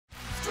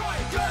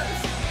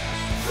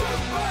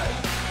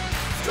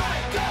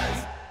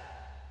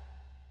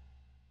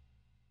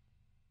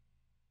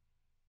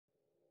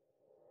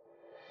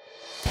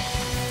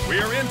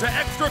into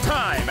extra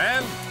time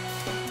and...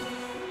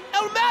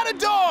 El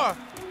Matador!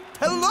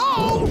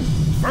 Hello?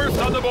 First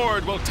on the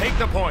board will take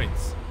the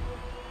points.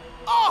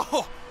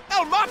 Oh!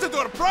 El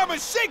Matador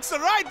promised Shakes a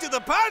ride to the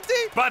party?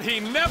 But he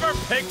never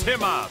picked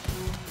him up.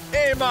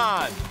 Hey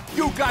man,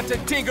 you got to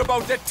think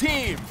about the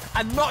team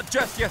and not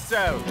just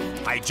yourself.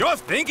 I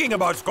just thinking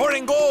about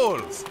scoring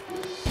goals.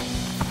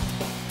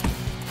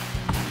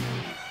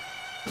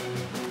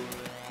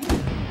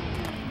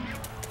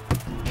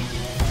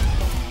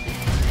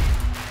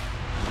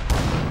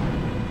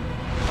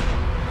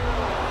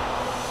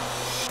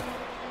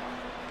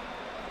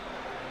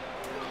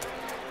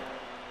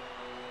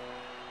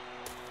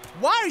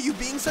 Why are you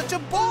being such a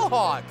ball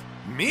hog?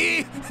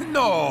 Me?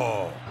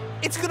 No.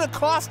 It's gonna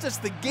cost us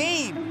the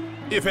game.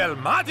 If El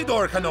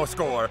Matador cannot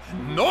score,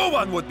 no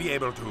one would be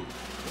able to.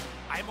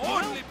 I'm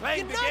only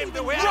playing the game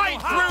the way I know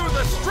how. Through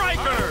the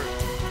striker.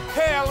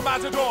 Hey El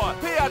Matador,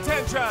 pay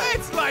attention.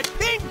 It's like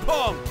ping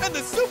pong, and the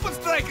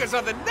SupaStrikas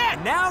are the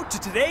net. Now to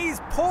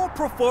today's poor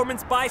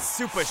performance by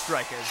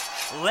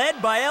SupaStrikas, led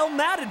by El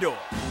Matador.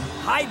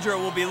 Hydra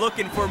will be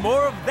looking for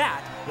more of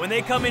that when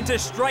they come into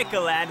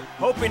Strikerland,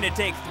 hoping to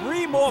take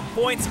 3 more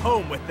points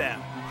home with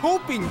them.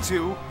 Hoping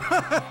to?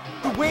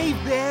 The way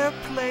they're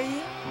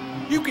playing?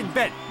 You can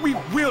bet we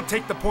will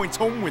take the points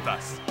home with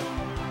us.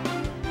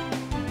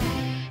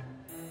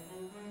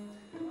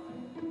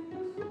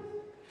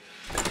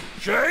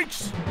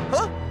 Shakes?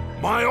 Huh?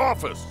 My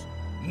office.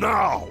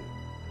 Now!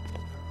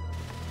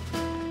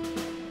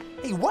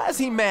 Hey, why is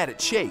he mad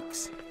at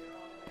Shakes?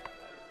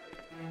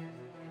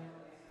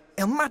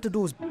 El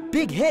Matador's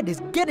big head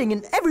is getting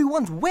in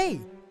everyone's way.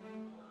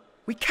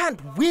 We can't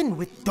win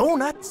with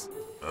donuts.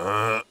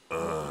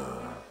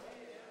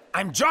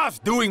 I'm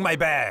just doing my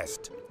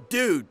best.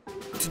 Dude,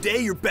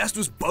 today your best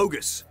was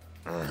bogus.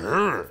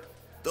 The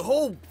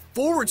whole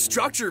forward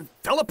structure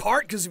fell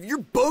apart because of your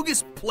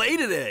bogus play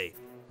today.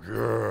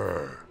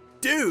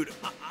 Dude,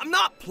 I'm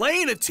not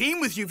playing a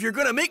team with you if you're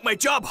gonna make my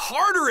job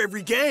harder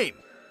every game.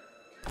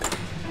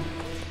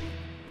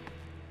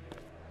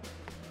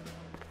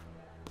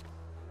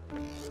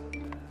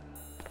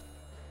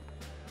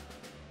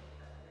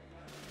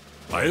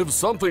 I have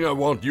something I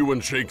want you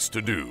and Shakes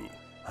to do.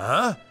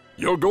 Huh?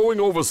 You're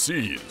going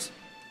overseas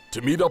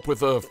to meet up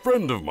with a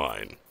friend of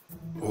mine.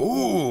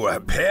 Ooh,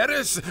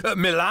 Paris,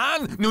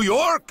 Milan, New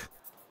York?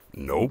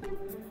 Nope.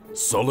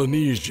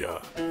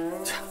 Solenesia.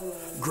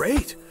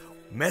 Great.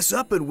 Mess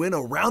up and win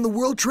a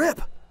round-the-world trip.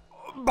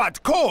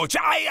 But coach,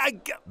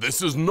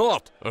 This is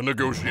not a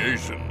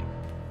negotiation.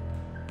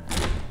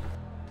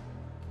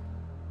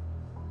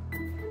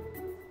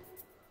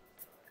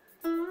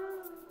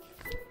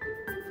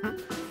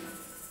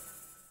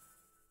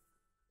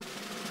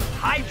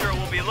 Hydra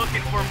will be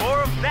looking for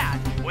more of that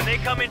when they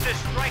come into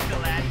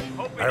Strikerland,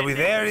 hoping Are to we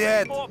take there 3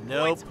 yet? more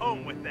points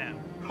home with them.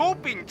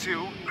 Hoping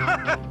to?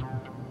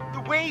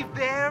 The way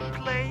they're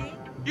playing?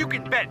 You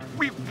can bet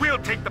we will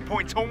take the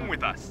points home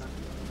with us.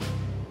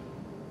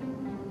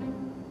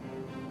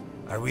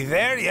 Are we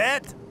there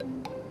yet?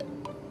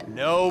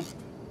 Nope.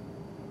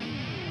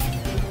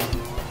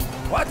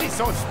 What is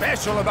so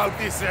special about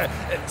this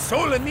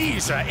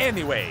Solenesia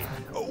anyway?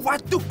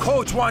 What do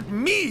coach want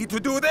me to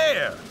do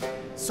there?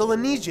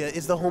 Solenesia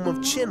is the home of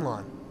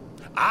Chinlon.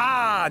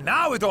 Ah,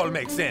 now it all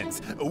makes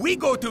sense. We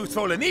go to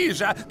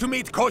Solenesia to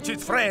meet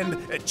coach's friend,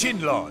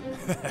 Chinlon.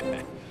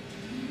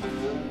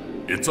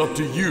 It's up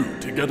to you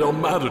to get El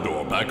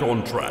Matador back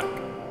on track.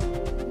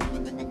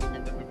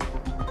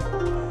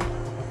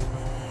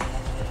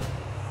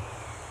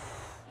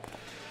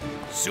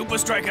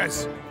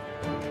 SupaStrikas,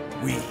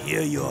 we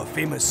hear you're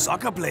famous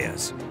soccer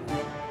players.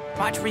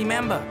 But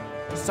remember,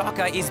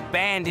 soccer is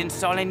banned in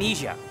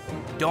Solenesia.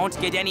 Don't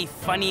get any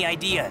funny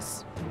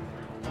ideas.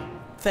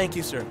 Thank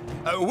you, sir.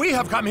 We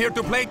have come here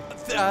to play...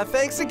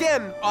 Thanks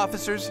again,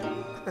 officers.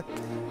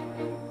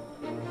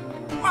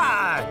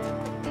 What?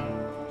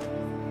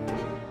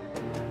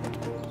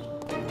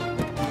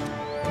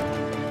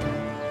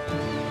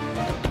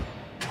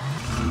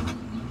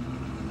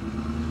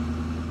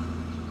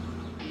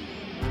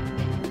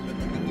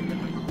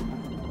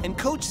 And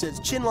coach says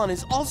Chinlon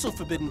is also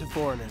forbidden to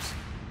foreigners.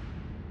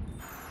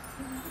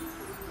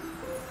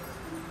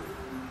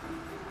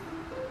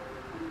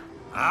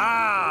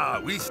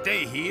 Ah, we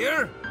stay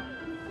here?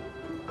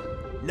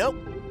 Nope.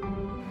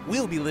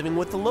 We'll be living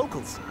with the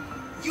locals.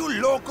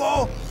 You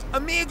loco?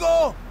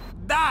 Amigo?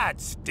 That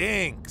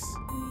stinks.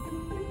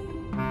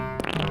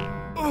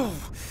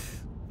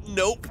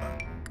 Nope.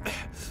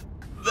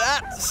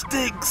 That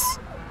stinks.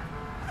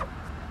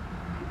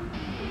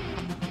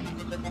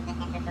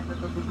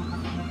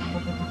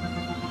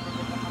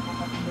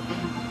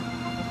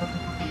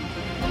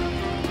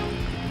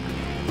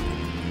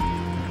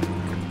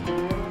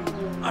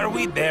 Are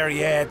we there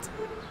yet?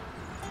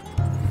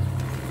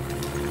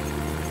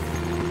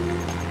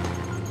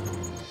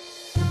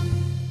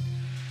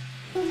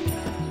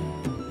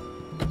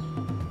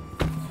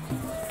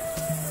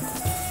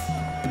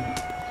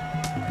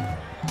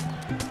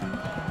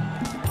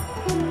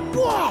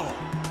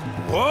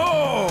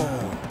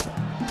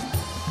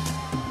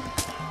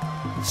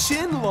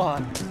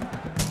 Chinlon.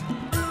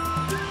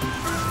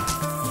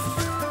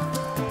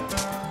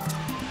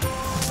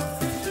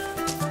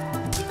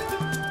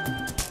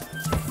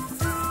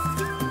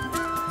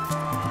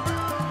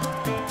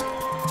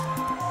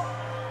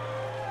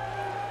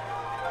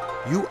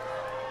 You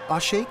are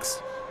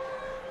Shakes?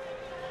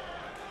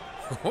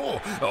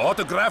 Oh,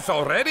 autographs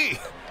already?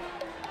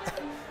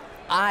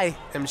 I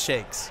am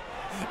Shakes.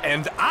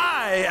 And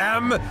I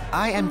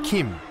am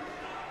Kim.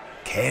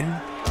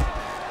 Ken.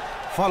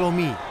 Follow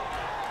me.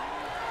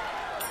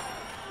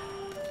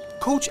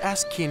 Coach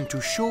asked Kim to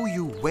show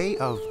you way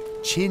of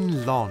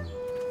Chinlon.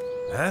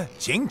 Huh?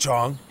 Ching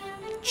Chong?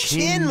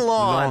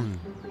 Chinlon.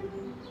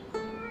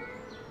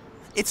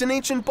 It's an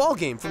ancient ball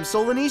game from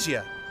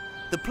Solenesia.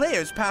 The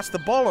players pass the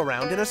ball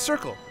around in a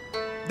circle.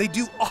 They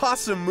do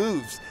awesome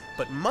moves,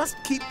 but must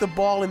keep the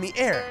ball in the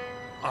air.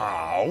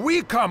 Ah,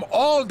 we come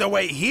all the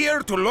way here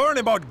to learn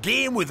about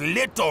game with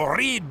little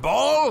reed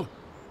ball?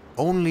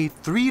 Only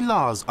 3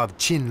 laws of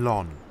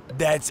Chinlon.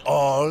 That's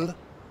all?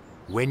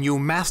 When you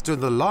master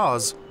the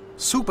laws,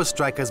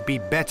 SupaStrikas be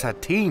better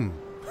team.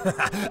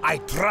 I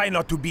try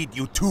not to beat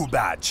you too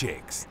bad,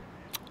 Shakes.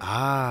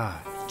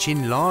 Ah,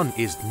 Chinlon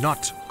is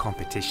not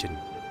competition.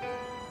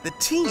 The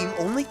team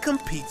only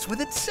competes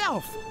with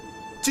itself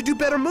to do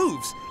better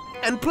moves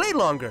and play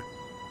longer.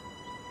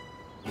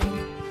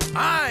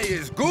 I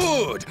is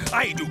good.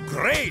 I do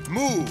great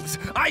moves.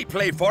 I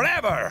play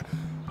forever.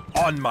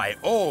 On my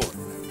own.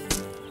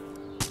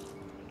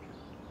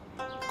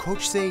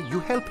 Coach say you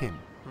help him.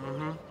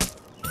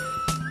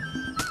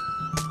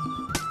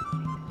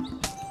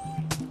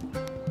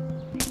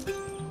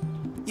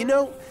 You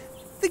know,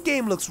 the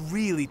game looks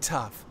really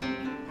tough.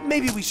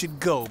 Maybe we should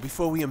go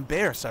before we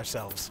embarrass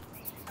ourselves.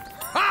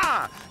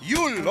 Ha!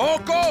 You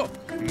loco?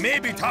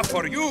 Maybe tough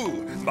for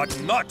you, but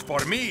not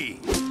for me.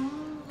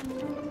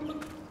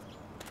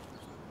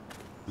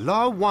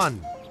 Law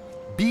 1.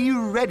 Be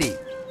ready.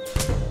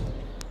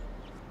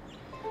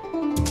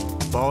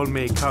 Ball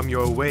may come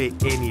your way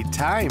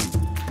anytime.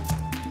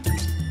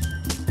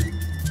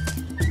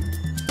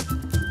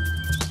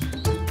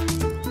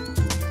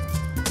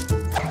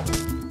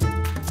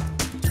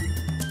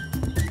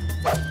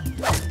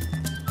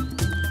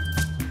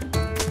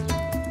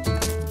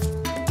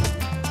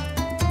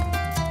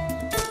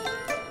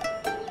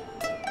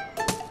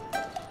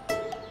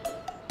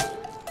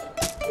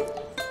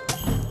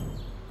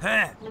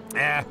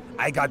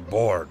 I got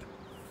bored.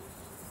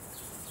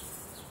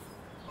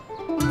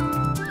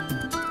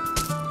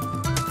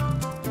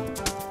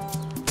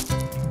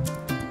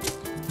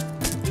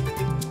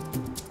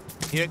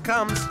 Here it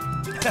comes.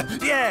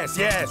 Yes,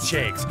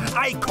 Shakes.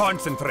 I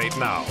concentrate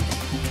now.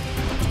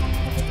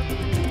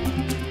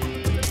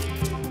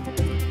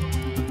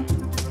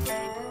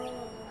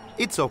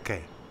 It's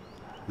okay.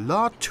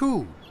 Law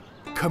 2.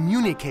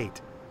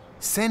 Communicate.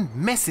 Send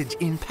message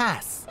in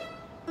pass.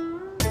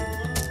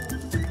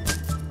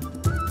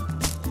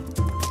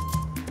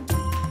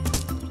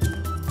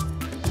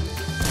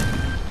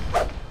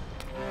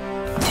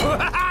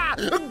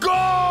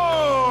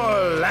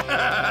 Goal!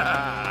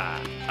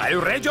 I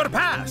read your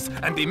pass,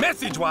 and the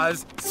message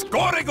was,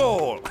 score a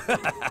goal!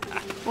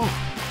 Oh,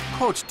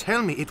 Coach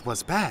tell me it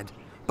was bad,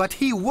 but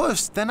he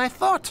worse than I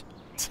thought.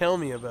 Tell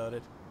me about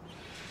it.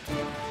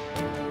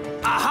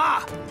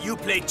 Aha! You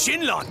play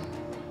Chinlon.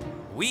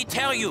 We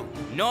tell you,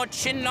 no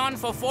Chinlon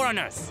for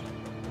foreigners.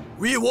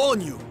 We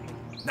warn you.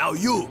 Now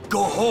you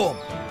go home.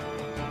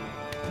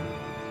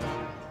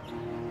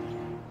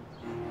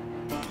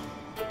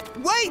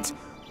 Wait!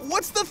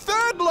 What's the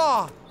third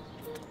law?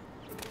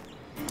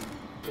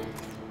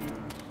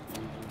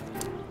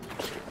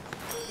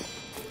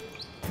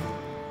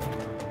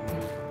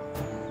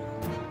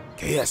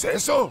 ¿Qué es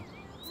eso?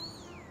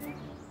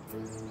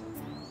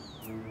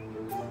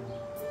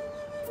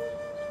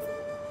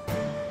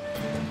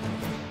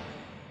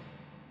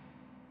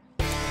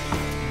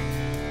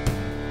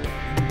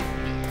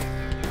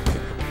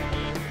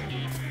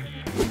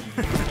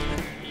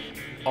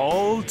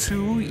 All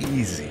too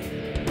easy.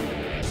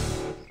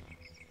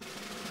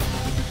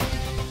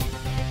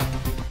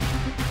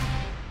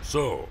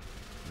 So,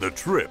 the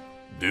trip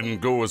didn't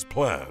go as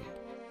planned.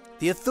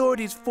 The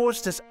authorities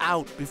forced us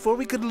out before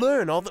we could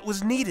learn all that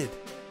was needed.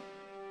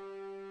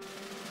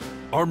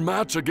 Our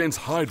match against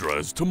Hydra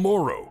is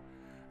tomorrow,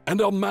 and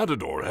El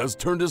Matador has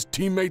turned his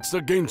teammates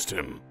against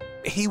him.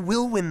 He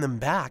will win them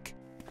back.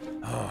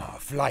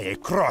 Fly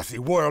across the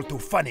world to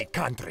funny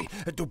country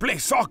to play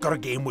soccer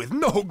game with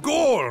no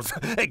goals,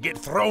 get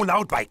thrown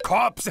out by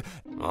cops.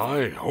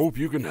 I hope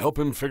you can help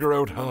him figure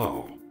out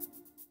how.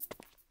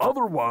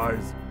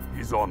 Otherwise,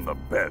 he's on the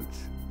bench.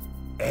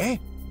 Eh?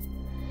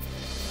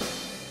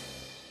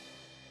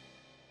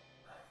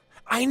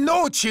 I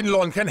know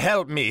Chinlon can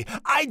help me.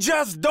 I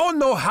just don't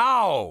know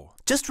how.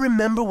 Just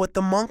remember what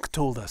the monk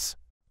told us.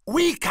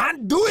 We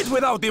can't do it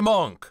without the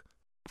monk.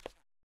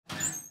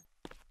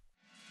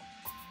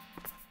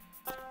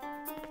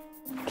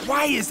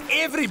 Why is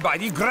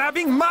everybody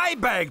grabbing my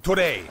bag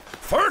today?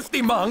 First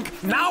the monk,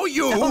 now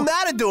you. El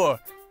Matador!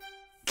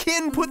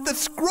 Kin put the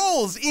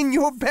scrolls in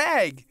your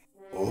bag.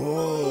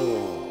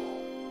 Oh.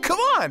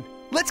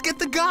 Let's get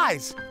the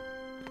guys!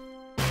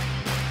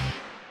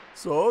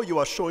 So, you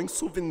are showing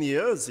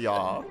souvenirs,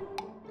 yeah?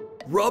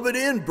 Rub it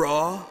in,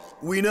 brah.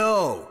 We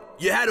know.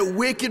 You had a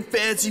wicked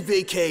fancy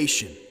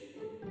vacation.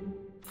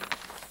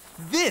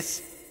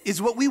 This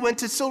is what we went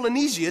to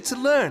Solenesia to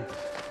learn.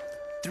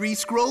 3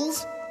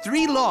 scrolls,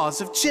 3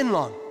 laws of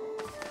Chinlon.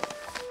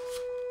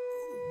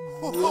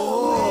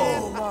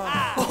 Whoa!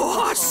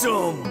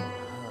 Awesome!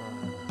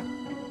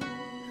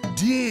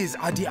 These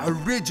are the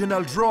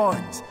original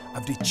drawings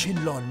of the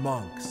Chinlon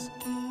monks.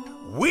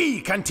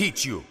 We can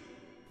teach you.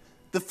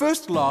 The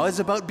first law is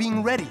about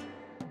being ready.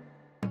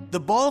 The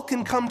ball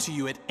can come to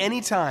you at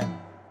any time.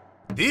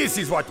 This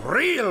is what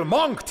real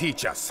monk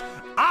teach us.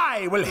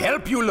 I will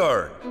help you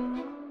learn.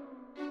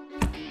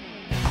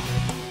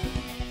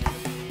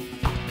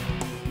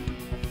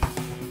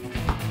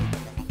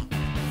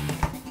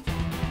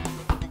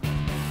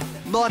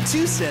 Law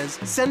 2 says,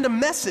 send a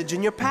message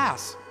in your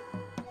pass.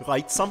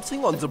 Write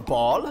something on the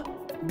ball?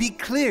 Be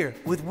clear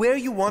with where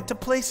you want to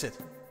place it.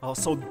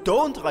 Also,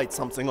 don't write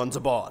something on the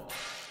ball.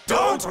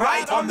 Don't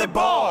write on the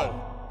ball!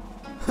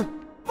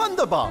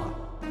 Wunderbar!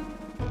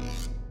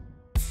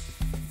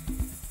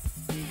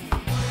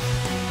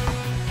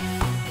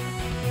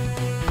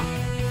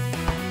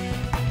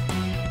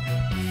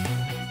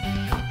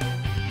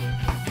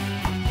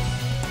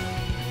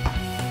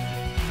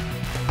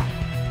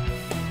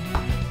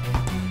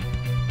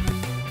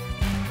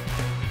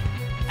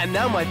 And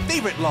now my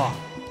favorite law,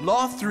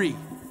 Law 3.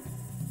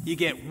 You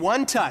get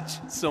 1 touch,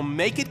 so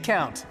make it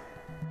count.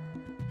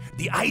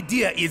 The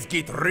idea is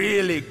get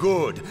really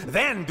good,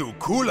 then do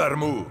cooler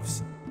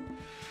moves.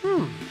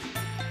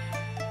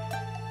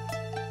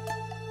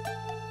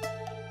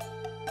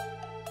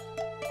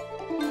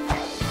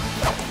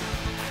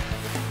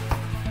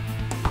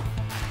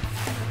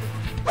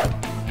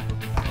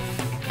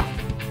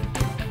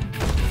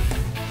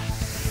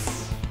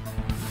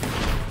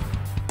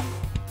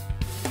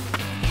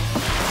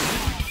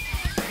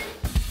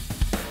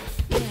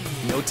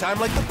 No time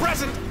like the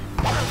present.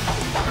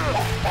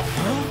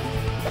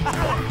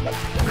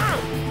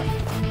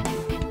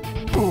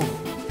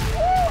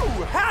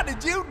 Ooh, how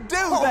did you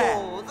do that?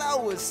 Oh,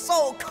 that was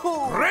so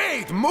cool!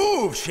 Great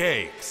move,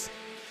 Shakes!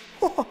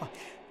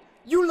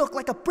 You look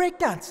like a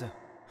breakdancer.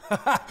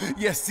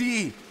 You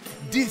see,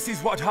 this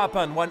is what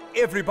happened when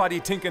everybody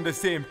thinking the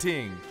same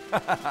thing.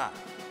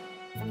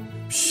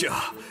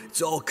 Pshaw,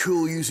 it's all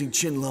cool using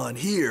Chinlon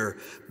here,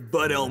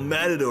 but El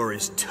Matador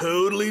is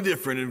totally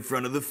different in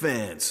front of the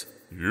fans.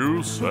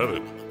 You said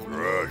it.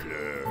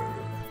 Roger.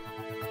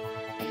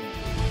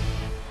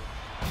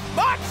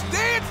 Match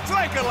day at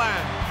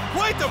Strikerland!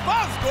 Quite a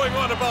buzz going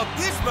on about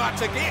this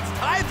match against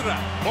Hydra.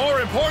 More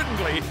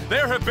importantly,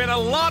 there have been a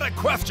lot of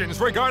questions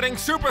regarding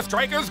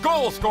SupaStrikas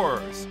goal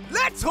scorers.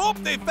 Let's hope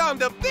they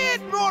found a bit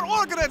more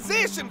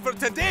organization for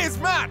today's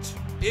match.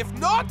 If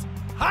not,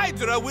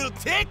 Hydra will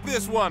take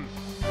this one.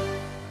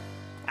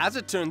 As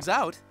it turns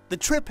out, the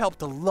trip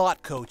helped a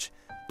lot, Coach.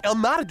 El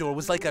Matador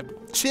was like a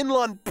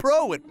Chinlon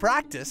pro at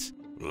practice.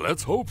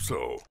 Let's hope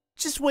so.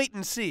 Just wait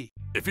and see.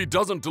 If he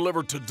doesn't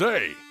deliver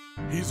today,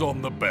 he's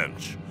on the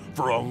bench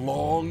for a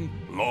long,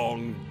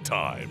 long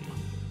time.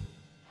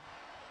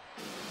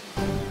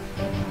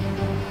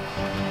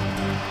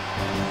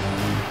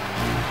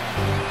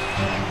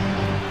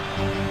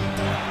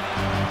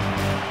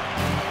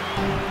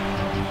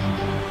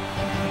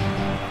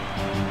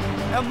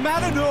 El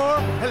Matador,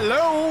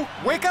 hello?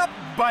 Wake up,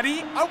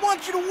 buddy. I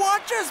want you to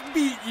watch us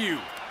beat you.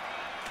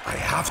 I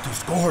have to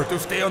score to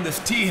stay on this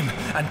team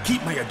and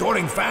keep my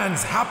adoring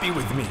fans happy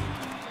with me.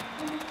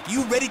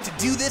 You ready to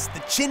do this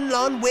the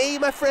Chinlon way,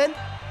 my friend?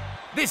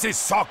 This is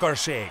soccer,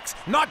 Shakes,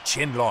 not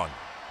Chinlon.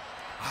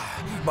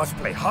 Must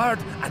play hard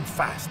and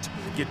fast.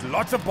 Get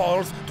lots of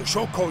balls to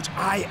show Coach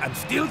I am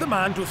still the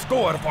man to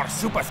score for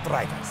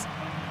SupaStrikas.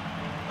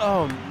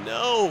 Oh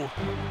no!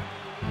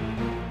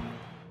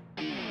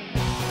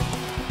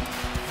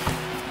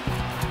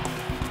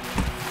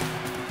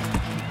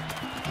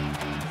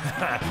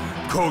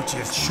 Coach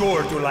is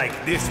sure to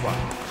like this one.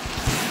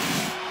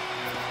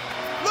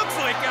 Looks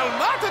like El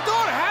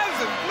Matador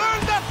hasn't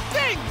learned a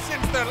thing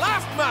since their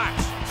last match.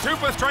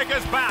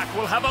 SupaStrikas back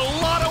will have a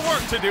lot of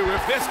work to do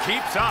if this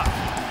keeps up.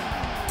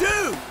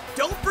 Dude,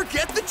 don't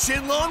forget the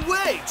Chinlon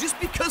way, just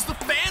because the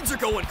fans are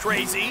going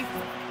crazy.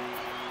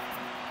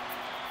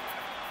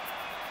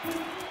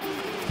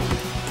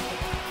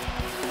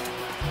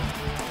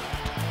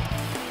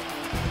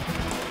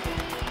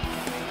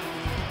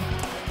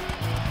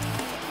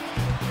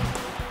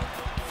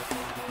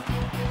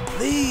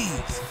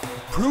 Please,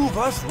 prove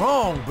us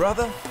wrong,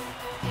 brother.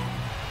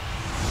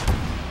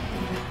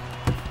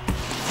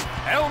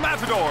 El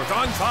Matador's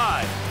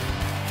onside.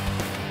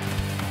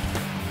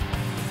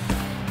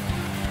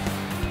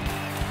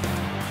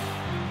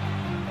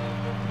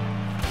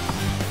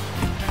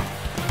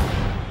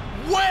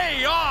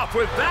 Way off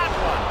with that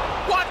one.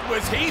 What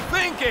was he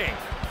thinking?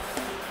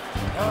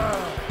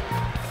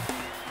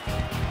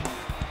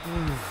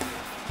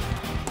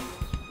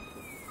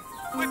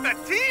 With a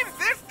team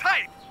this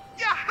tight,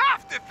 you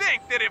have to think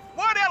think that if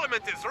one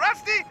element is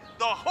rusty,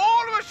 the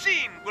whole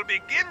machine will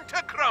begin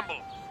to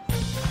crumble.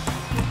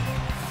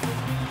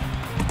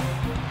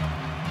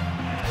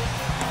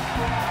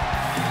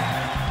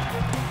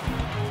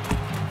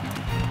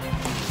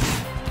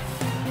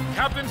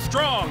 Captain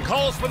Strong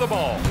calls for the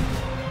ball.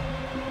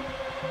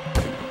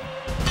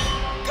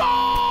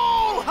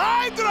 Goal,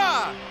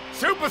 Hydra!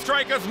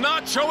 SupaStrikas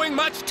not showing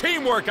much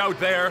teamwork out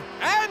there.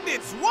 And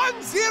it's 1-0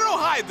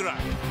 Hydra.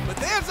 But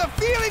there's a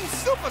feeling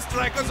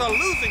SupaStrikas are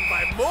losing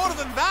by more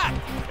than that.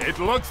 It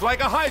looks like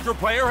a Hydra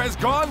player has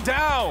gone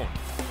down.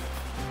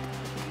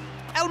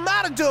 El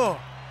Matador!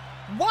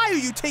 Why are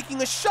you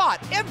taking a shot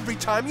every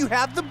time you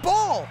have the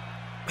ball?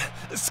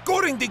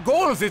 Scoring the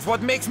goals is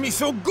what makes me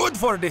so good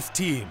for this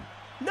team.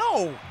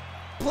 No!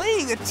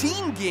 Playing a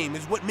team game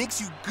is what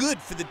makes you good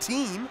for the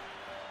team.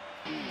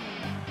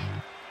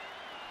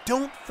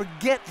 Don't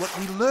forget what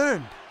we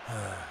learned.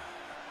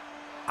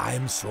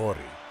 I'm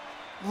sorry.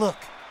 Look,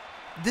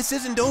 this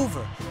isn't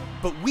over,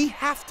 but we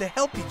have to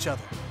help each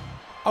other.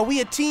 Are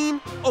we a team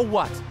or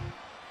what?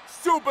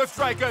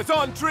 SupaStrikas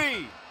on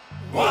 3.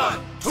 1,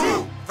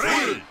 2,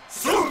 3,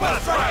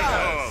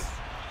 SupaStrikas!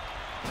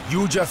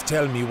 You just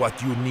tell me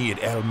what you need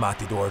El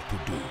Matador to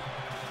do.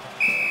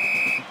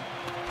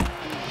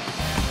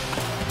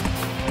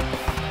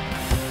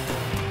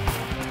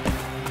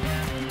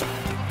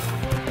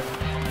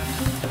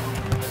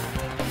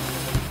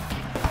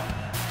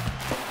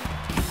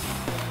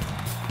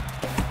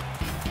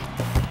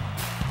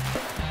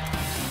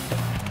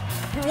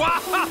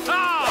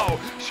 Wow!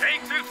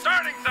 Shakes is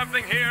starting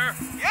something here.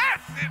 Yes,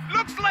 it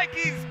looks like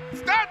he's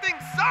starting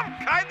some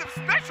kind of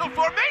special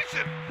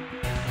formation.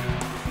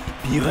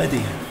 Be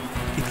ready.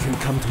 It can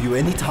come to you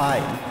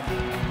anytime.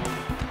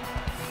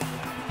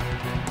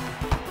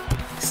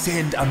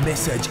 Send a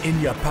message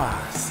in your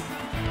pass.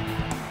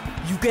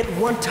 You get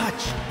one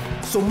touch,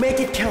 so make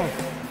it count.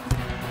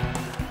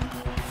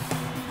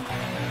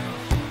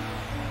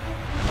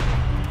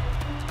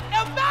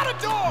 El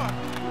Matador!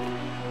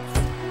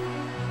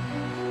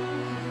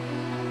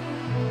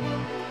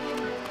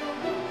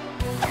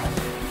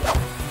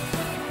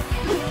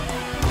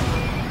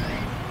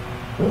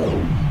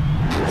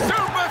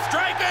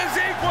 SupaStrikas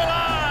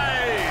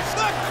equalize!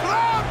 The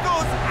crowd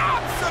goes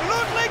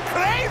absolutely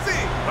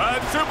crazy! But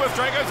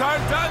SupaStrikas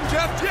aren't done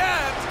just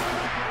yet!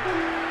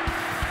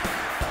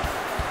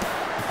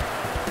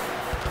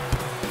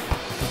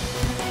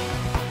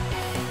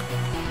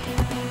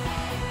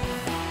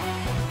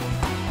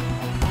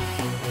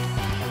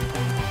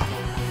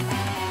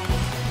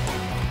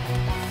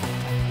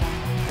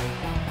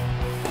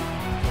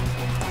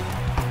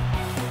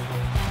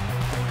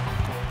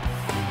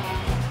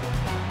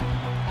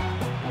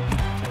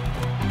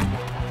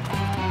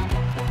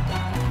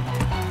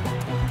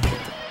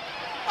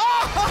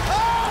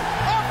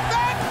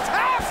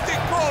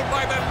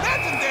 By the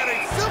legendary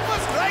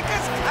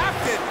SupaStrikas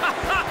captain!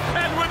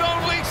 And with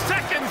only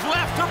seconds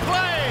left to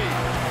play!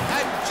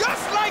 And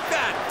just like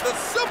that, the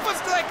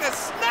SupaStrikas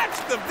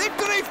snatched the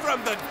victory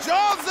from the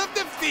jaws of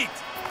defeat!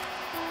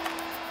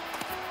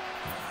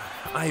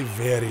 I'm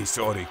very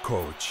sorry,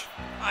 Coach.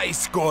 I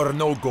score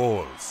no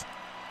goals.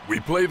 We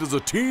played as a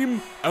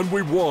team and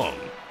we won.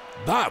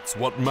 That's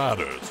what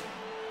matters.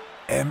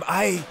 Am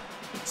I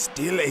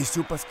still a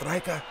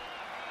SupaStriker?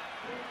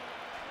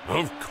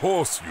 Of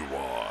course you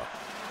are.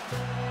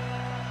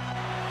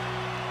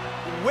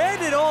 Where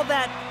did all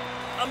that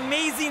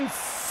amazing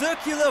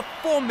circular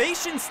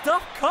formation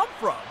stuff come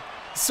from?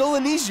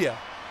 Solenesia.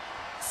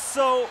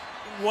 So,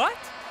 what?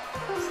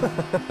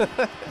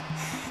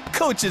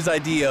 Coach's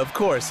idea, of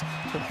course.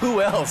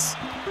 Who else?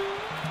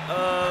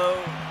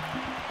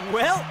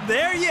 Well,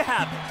 there you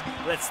have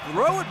it. Let's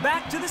throw it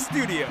back to the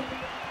studio.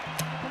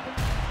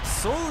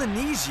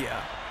 Solenesia.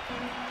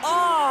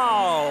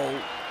 Oh,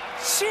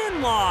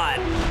 Chinlon.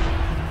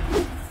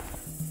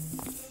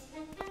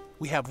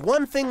 We have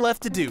one thing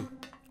left to do.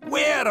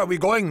 Where are we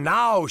going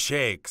now,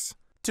 Shakes?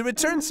 To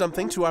return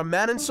something to our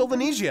man in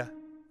Solenesia.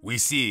 We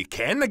see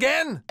Ken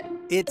again?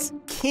 It's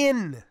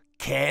kin.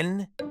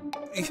 Ken?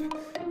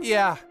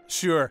 Yeah,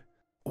 sure.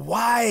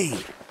 Why?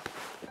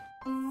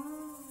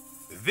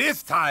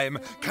 This time,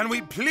 can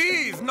we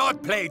please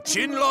not play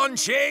Chinlon,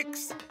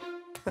 Shakes?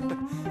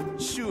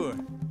 Sure.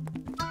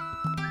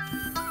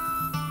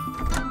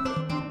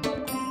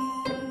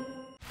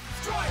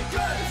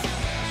 Strikers!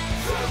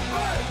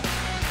 SupaStrikas!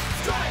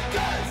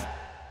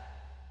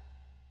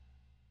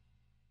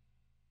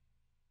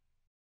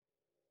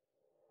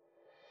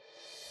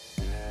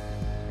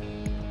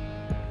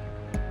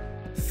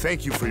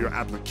 Thank you for your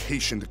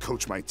application to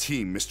coach my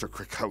team, Mr.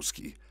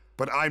 Krakowski.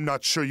 But I'm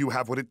not sure you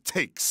have what it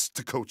takes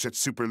to coach at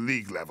Super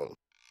League level.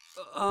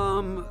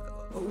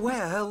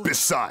 Well...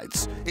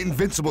 Besides,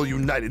 Invincible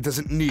United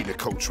doesn't need a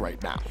coach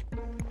right now.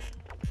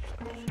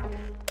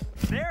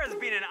 There has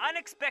been an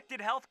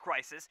unexpected health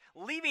crisis,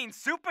 leaving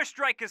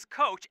SupaStrikas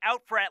coach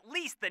out for at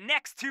least the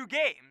next 2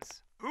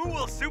 games. Who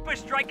will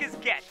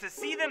SupaStrikas get to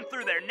see them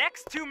through their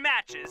next 2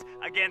 matches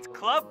against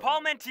Club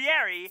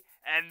Palmentieri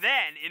and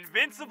then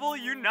Invincible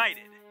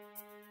United?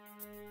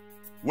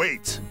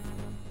 Wait.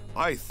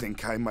 I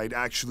think I might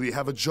actually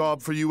have a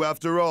job for you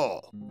after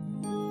all.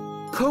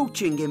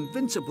 Coaching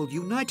Invincible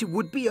United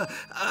would be a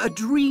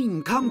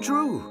dream come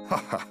true.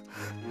 Haha,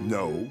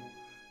 no.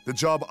 The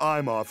job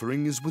I'm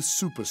offering is with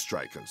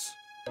SupaStrikas.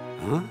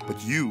 Huh?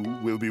 But you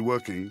will be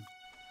working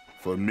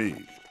for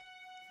me.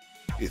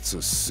 It's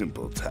a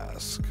simple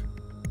task.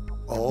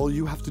 All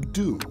you have to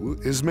do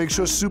is make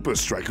sure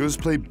SupaStrikas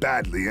play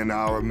badly in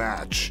our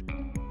match.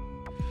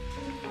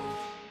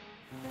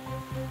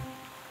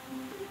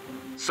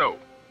 So,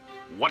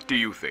 what do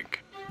you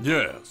think?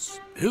 Yes,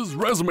 his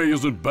resume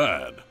isn't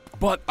bad,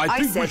 but I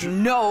think we should...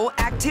 no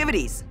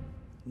activities.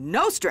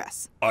 No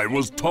stress. I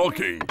was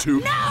talking to...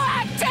 No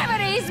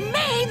activities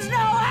means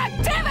no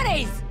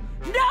activities!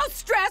 No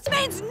stress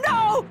means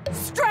no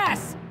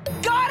stress!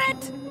 Got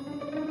it?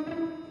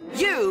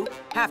 You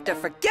have to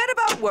forget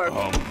about work,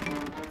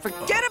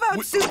 forget about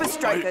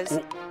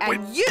SupaStrikas,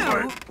 and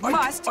you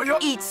must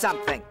eat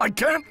something. I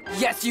can't.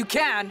 Yes, you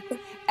can,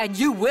 and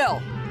you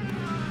will.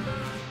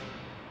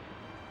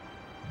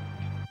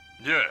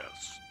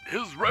 Yes,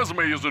 his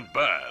resume isn't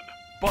bad,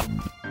 but...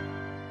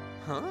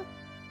 Huh?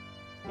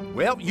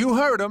 Well, you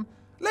heard him.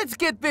 Let's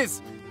get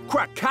this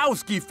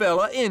Krakowski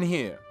fella in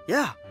here.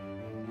 Yeah,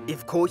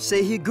 if coach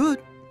say he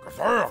good.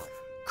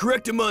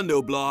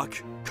 Correctamundo,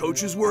 Block.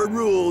 Coach's word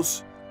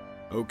rules.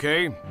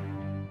 Okay,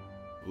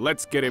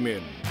 let's get him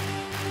in.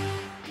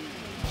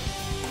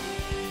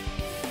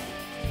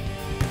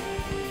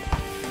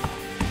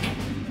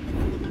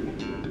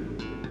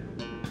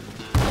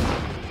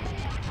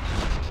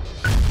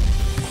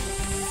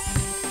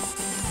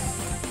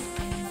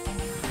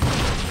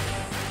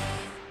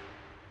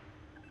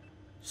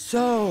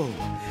 So,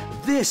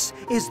 this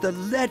is the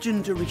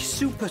legendary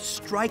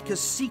SupaStrikas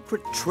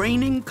secret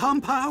training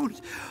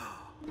compound?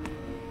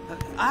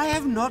 I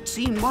have not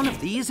seen one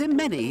of these in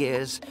many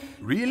years.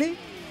 Really?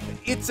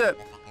 It's a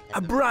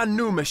brand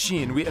new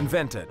machine we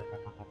invented.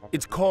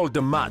 It's called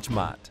the Match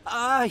Mat.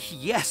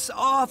 Yes,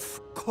 of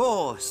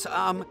course.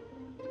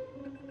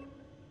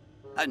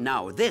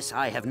 Now, this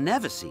I have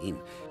never seen.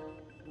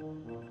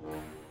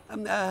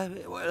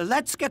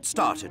 Let's get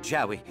started,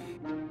 shall we?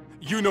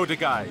 You know the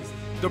guys.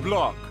 The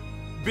Block,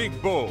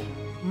 Big Bo,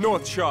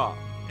 North Shaw,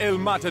 El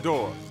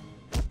Matador,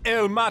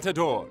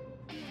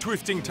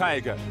 Twisting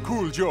Tiger,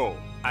 Cool Joe,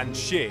 and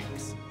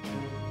Shakes.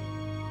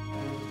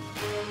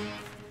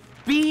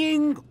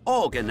 Being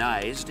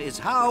organized is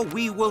how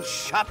we will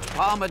shut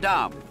Palmer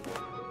down.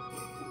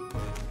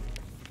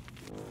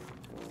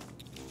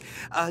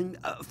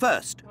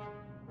 First,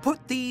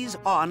 put these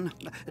on,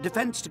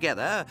 defense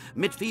together,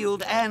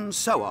 midfield, and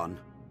so on.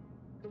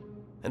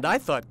 And I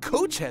thought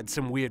Coach had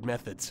some weird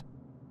methods.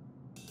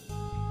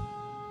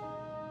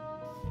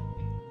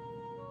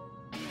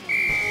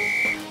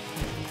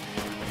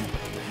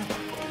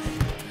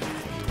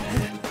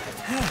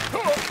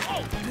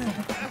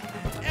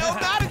 El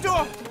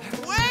Matador!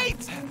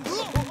 Wait!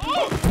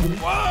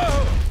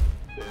 Whoa!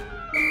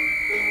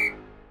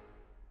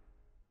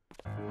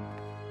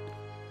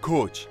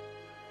 Coach,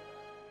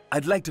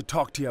 I'd like to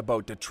talk to you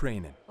about the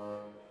training.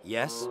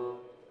 Yes?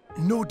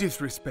 No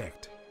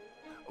disrespect,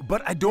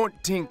 but I don't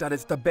think that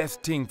it's the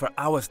best thing for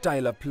our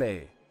style of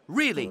play.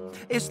 Really?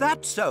 Is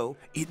that so?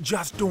 It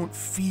just don't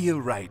feel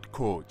right,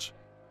 Coach.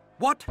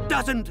 What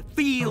doesn't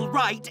feel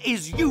right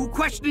is you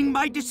questioning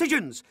my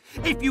decisions.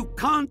 If you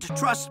can't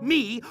trust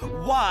me,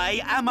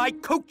 why am I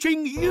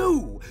coaching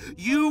you?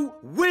 You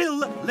will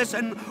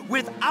listen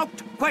without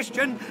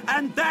question,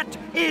 and that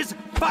is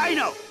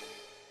final.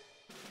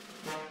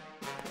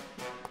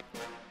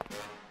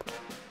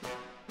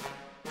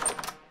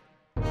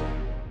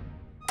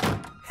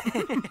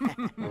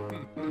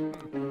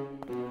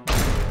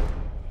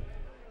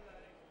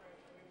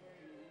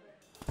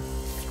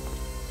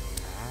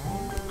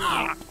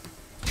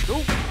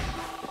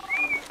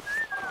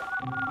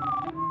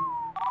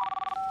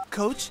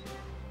 Coach,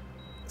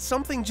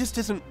 something just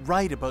isn't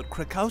right about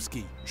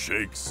Krakowski.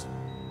 Shakes.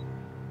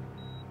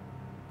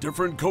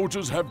 Different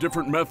coaches have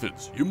different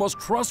methods. You must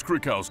trust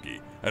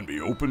Krakowski and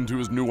be open to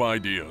his new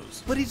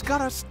ideas. But he's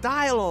got our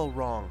style all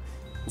wrong.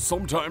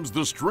 Sometimes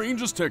the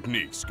strangest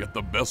techniques get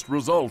the best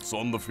results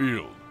on the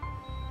field.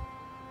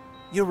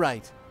 You're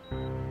right.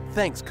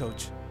 Thanks,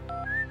 Coach.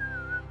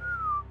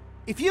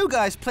 If you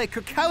guys play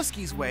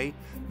Krakowski's way,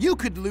 you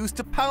could lose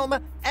to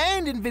Palma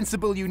and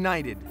Invincible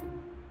United.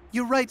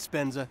 You're right,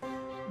 Spenza.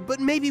 But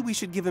maybe we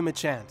should give him a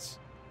chance.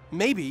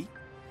 Maybe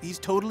he's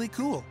totally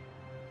cool.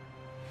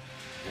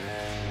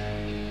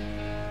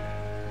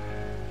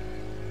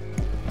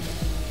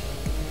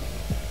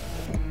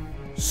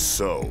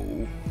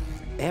 So?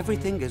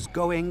 Everything is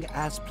going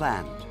as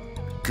planned.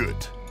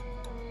 Good.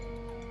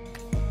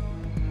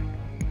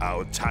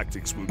 Our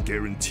tactics will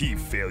guarantee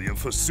failure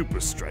for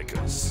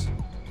SupaStrikas.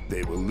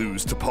 They will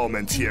lose to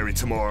Palmentieri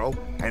tomorrow,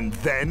 and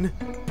then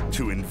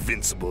to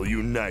Invincible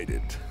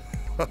United.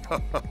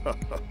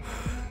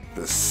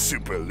 The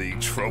Super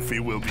League trophy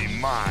will be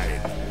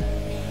mine.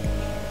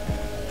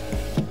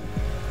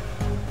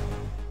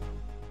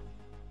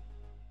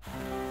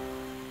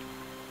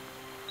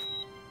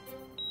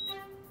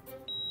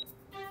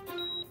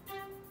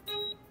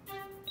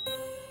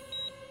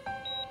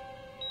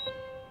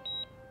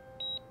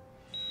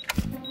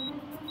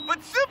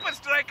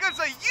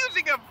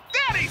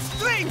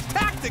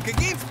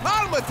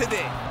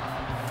 today.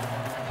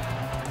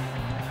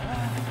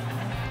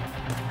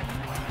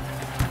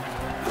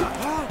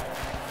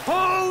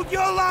 Hold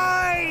your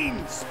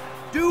lines!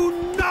 Do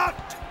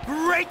not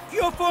break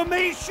your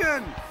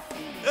formation!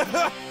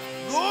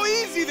 Go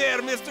easy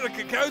there, Mr.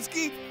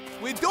 Krakowski.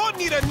 We don't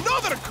need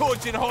another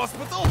coach in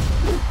hospital.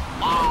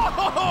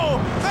 Oh!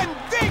 And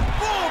Big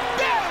Bull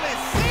barely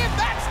saved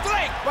that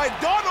strike by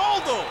Don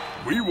Aldo.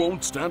 We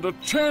won't stand a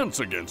chance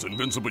against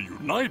Invincible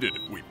United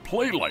if we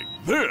play like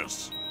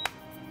this.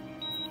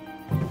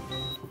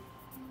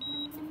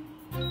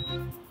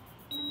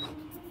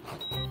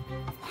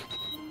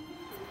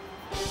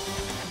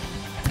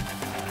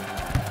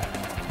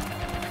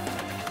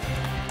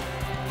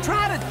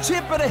 Try to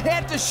chip it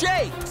ahead to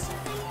Shakes.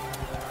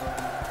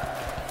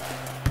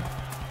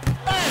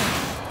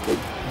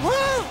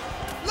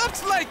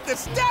 Looks like the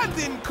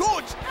stand-in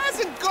coach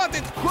hasn't got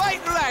it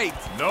quite right.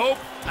 Nope.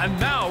 And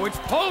now it's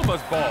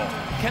Palma's ball.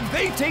 Can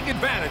they take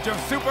advantage of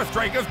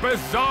SupaStrikas'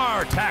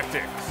 bizarre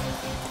tactics?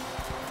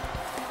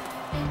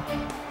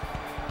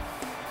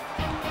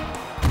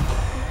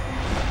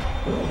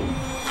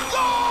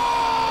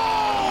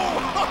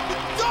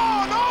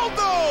 Don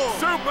Aldo!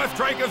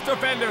 SupaStrikas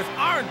defenders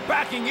aren't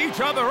backing each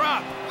other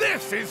up.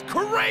 This is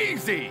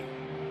crazy.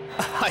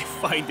 I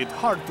find it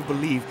hard to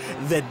believe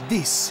that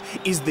this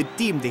is the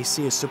team they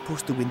say is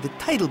supposed to win the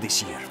title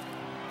this year.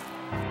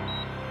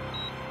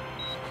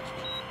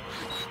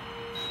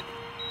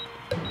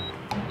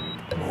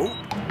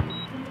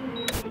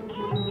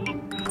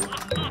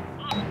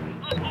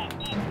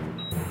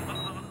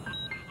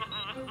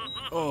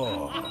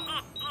 Oh,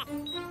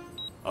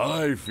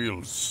 I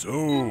feel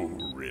so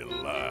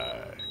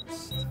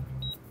relaxed.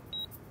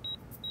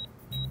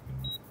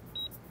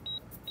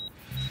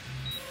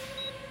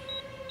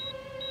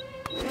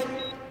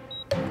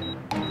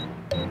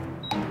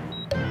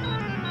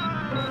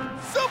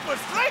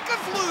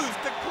 SupaStrikas lose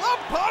to Club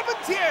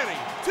Parmentieri,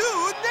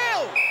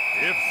 2-0.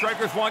 If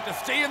Strikers want to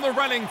stay in the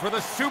running for the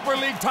Super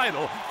League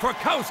title,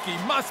 Krakowski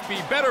must be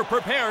better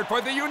prepared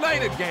for the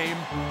United game.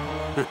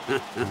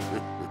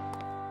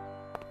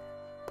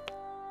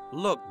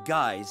 Look,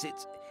 guys,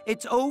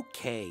 it's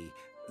okay.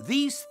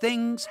 These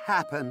things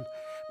happen.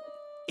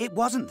 It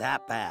wasn't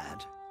that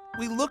bad.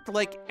 We looked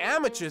like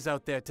amateurs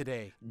out there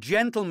today.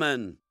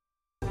 Gentlemen,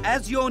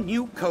 as your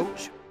new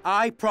coach,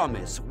 I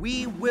promise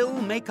we will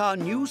make our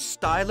new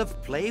style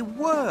of play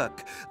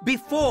work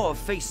before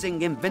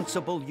facing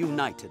Invincible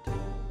United.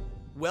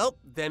 Well,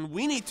 then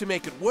we need to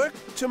make it work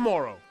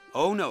tomorrow.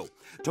 Oh no,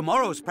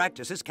 tomorrow's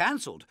practice is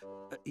cancelled.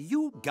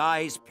 You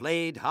guys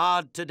played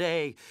hard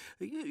today.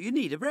 You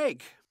need a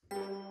break.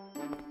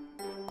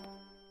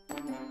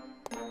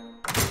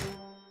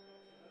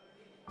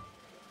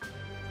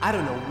 I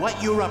don't know what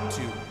you're up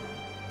to,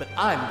 but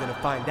I'm gonna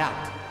find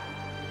out.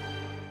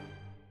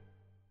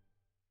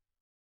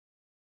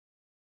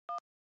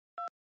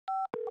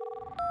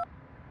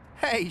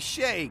 Hey,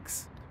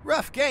 Shakes.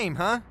 Rough game,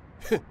 huh?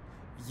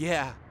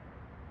 Yeah.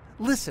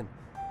 Listen,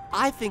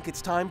 I think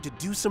it's time to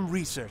do some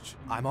research.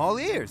 I'm all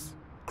ears.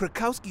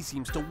 Krakowski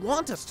seems to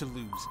want us to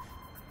lose,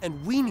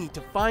 and we need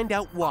to find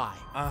out why.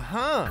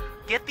 Uh-huh.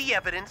 Get the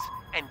evidence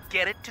and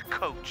get it to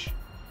Coach.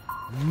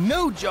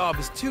 No job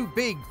is too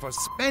big for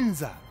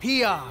Spenza,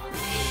 PR.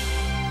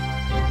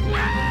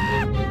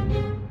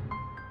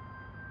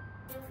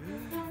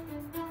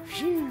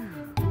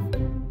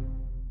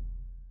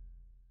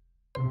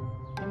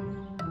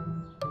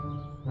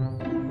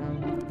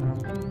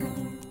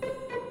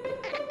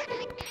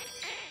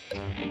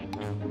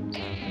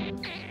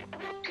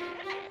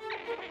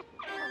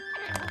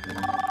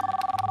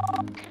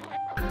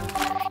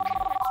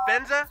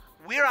 Spenza,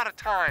 we're out of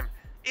time.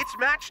 It's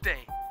match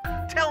day.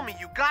 Tell me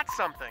you got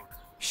something.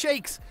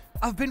 Shakes,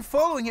 I've been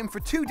following him for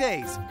 2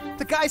 days.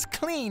 The guy's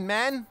clean,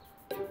 man.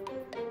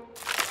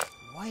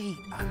 Wait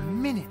a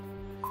minute.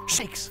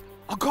 Shakes,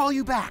 I'll call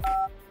you back.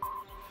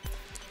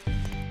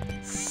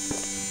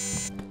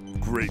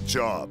 Great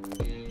job.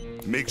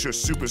 Make sure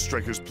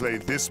SupaStrikas play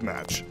this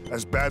match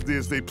as badly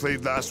as they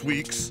played last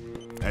week's,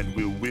 and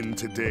we'll win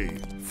today,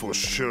 for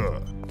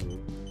sure.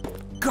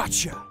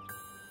 Gotcha.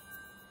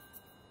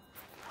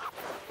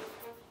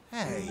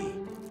 Hey.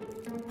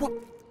 What?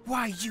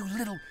 Why, you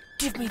little...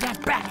 Give me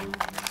that back.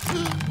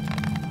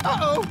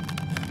 Uh-oh.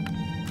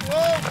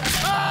 Whoa.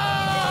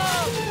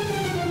 Ah!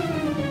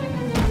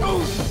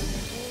 Oh.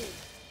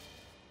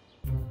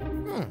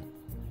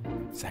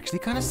 It's actually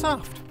kind of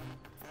soft.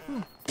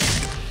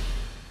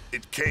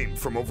 It came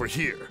from over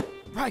here.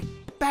 Right.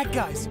 Bad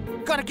guys.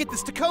 Gotta get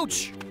this to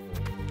Coach.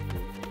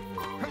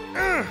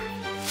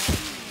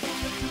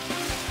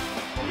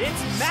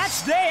 It's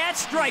match day at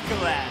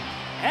Strikerland.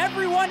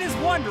 Everyone is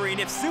wondering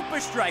if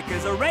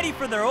SupaStrikas are ready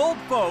for their old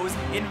foes,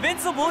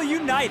 Invincible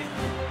United.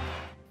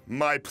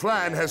 My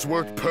plan has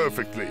worked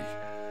perfectly.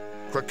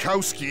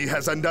 Krakowski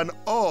has undone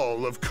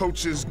all of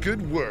Coach's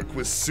good work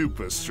with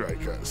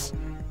SupaStrikas.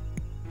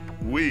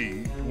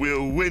 We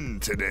will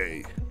win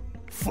today.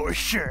 For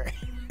sure.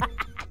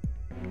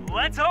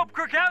 Let's hope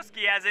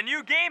Krakowski has a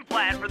new game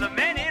plan for the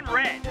men in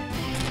red.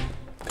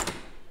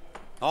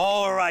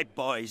 All right,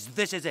 boys,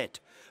 this is it.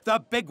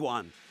 the big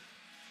one.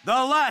 The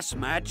last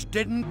match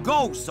didn't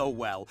go so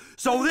well,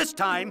 so this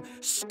time,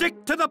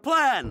 stick to the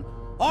plan,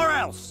 or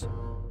else.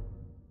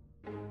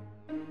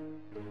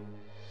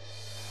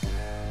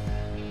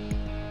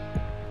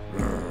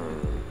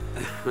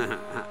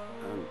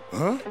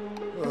 Huh?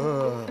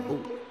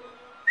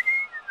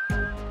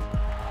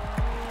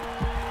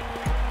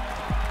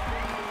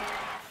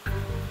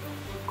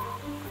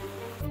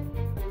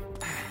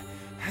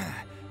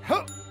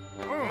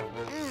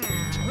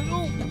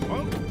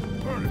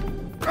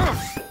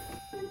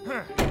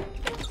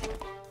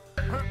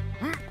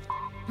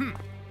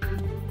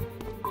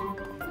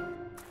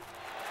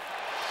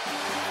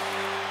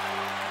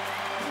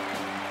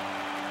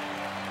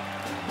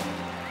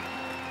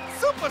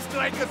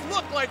 SupaStrikas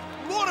look like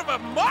more of a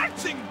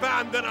marching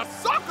band than a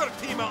soccer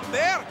team out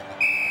there.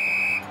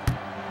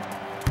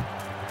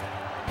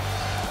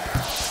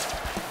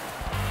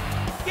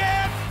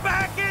 Get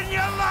back in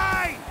your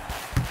line!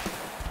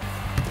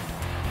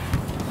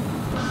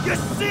 You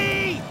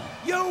see?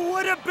 You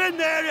would have been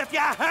there if you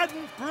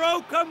hadn't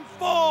broken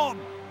form!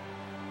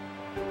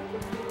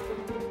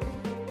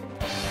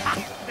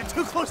 They're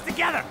too close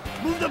together!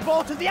 Move the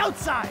ball to the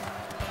outside!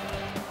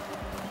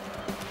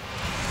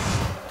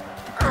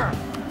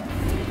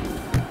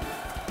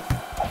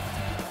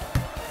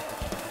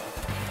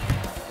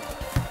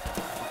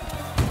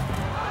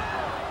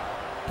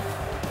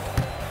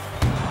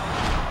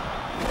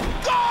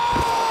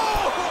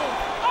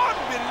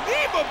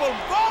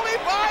 Volley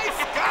by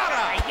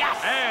Skara! Yes!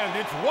 And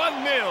it's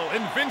 1-0,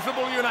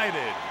 Invincible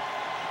United.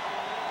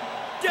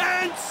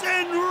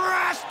 Dancing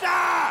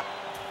Rasta!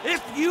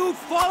 If you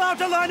fall out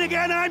of line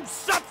again, I'm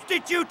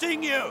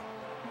substituting you!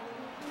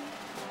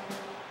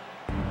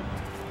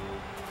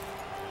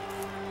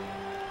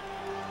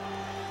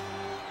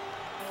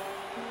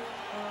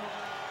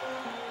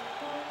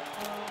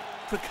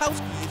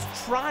 Krakowski is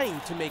trying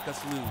to make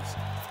us lose.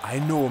 I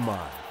know,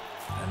 man.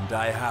 And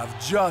I have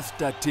just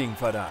a thing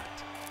for that.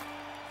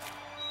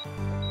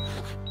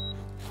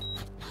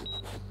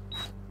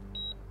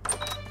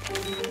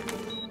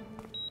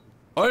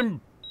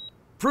 I'm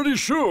pretty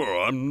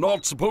sure I'm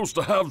not supposed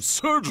to have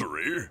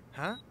surgery.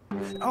 Huh?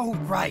 Oh,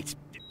 right.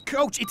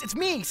 Coach, it's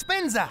me,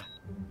 Spenza.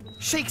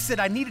 Shake said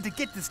I needed to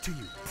get this to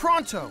you.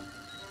 Pronto.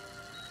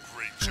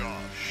 Great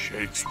job.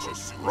 Shakes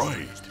was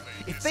right.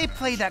 If they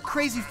play that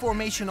crazy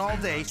formation all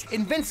day,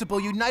 Invincible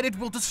United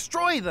will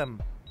destroy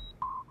them.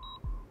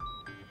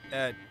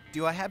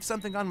 Do I have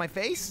something on my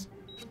face?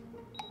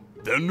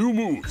 They're new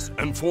moves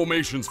and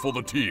formations for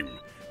the team.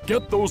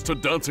 Get those to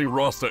Dancing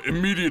Rasta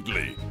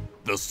immediately.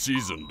 The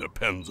season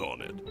depends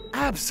on it.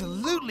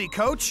 Absolutely,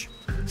 Coach.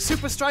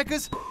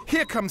 SupaStrikas,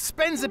 here comes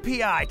Spenza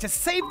PI to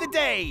save the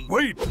day.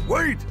 Wait!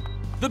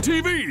 The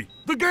TV!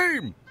 The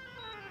game!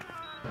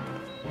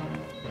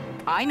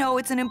 I know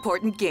it's an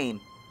important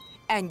game,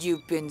 and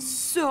you've been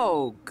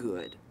so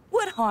good.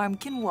 What harm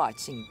can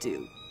watching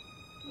do?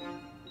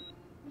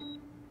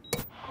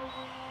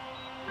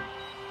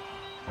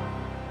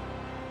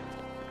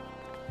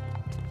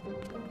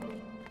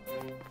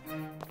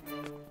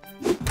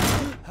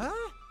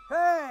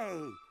 Hey!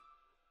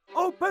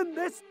 Open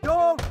this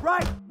door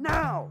right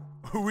now!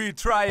 We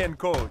trying,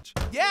 Coach.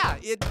 Yeah,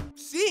 it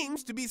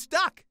seems to be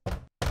stuck.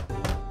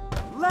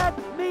 Let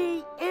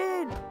me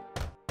in!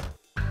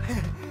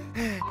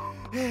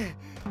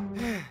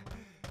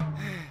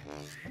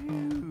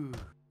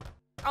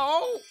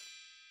 Oh!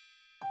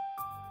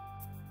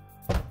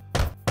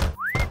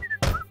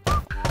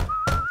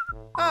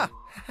 Ah,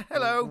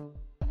 hello.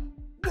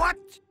 What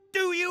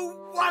do you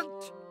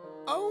want?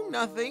 Oh,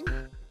 nothing.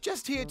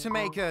 Just here to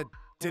make a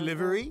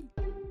delivery.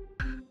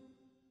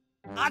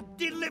 A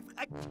delivery?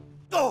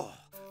 Oh!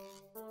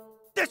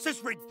 This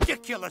is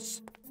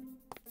ridiculous!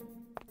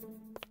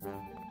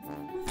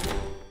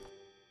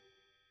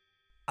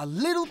 A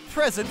little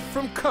present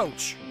from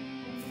Coach.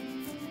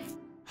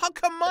 How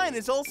come mine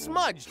is all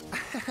smudged?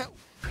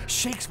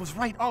 Shakes was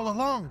right all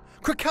along.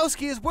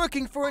 Krakowski is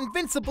working for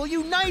Invincible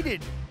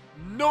United.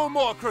 No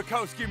more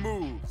Krakowski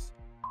moves.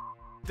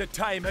 The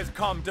time has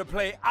come to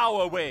play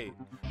our way,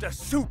 the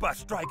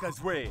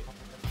SupaStrikas way.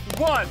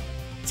 1,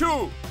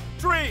 2,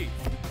 3,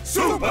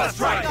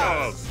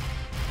 SupaStrikas!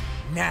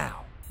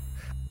 Now,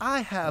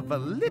 I have a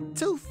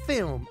little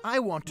film I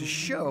want to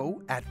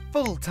show at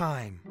full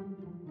time.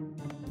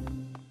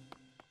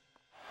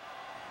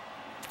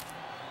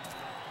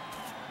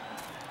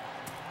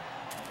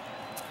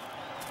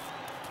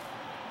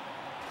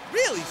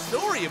 Really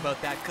sorry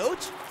about that,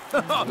 Coach.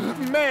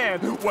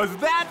 Man, was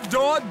that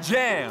door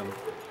jammed?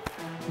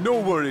 No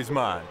worries,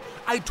 man.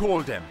 I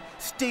told them,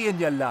 stay in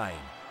your line.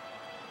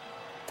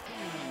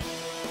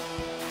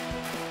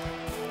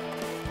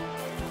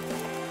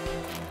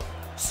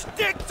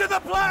 Stick to the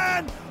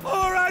plan,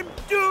 or I'm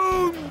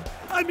doomed!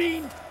 I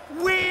mean,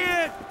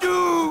 we're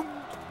doomed!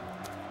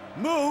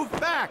 Move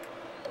back.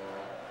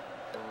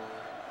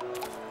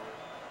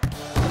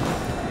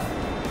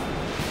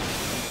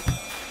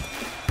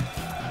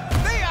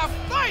 They are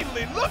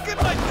finally looking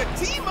like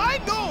the team I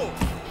know!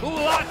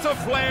 Lots of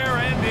flair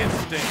and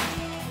instinct.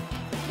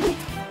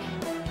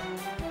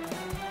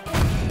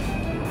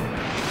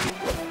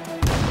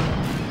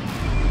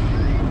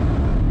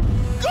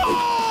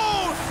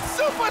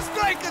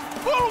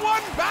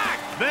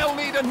 They'll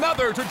need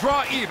another to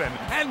draw even,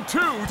 and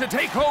 2 to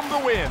take home the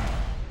win.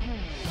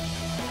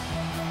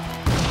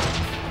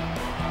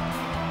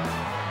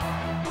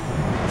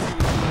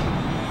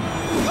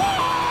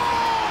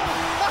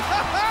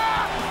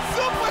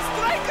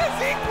 SupaStrikas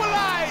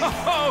equalize!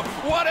 Oh,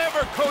 whatever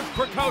Coach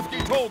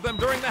Krakowski told them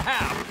during the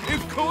half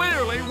is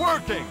clearly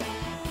working.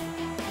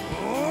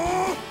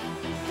 Oh,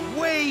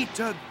 way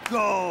to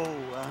go!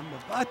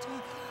 But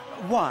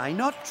why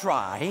not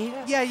try?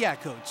 Yeah,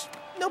 Coach.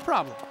 No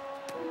problem.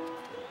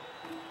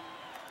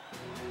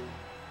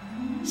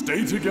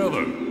 Stay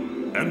together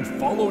and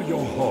follow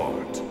your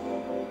heart.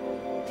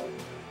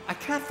 I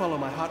can't follow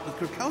my heart with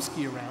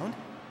Krakowski around,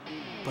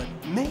 but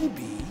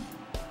maybe...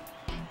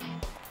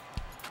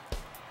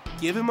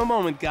 Give him a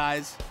moment,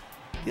 guys.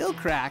 He'll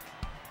crack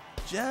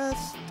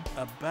just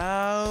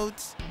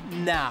about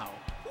now.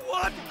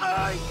 What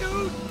are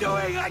you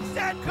doing? I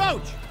said...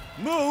 Coach,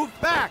 move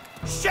back.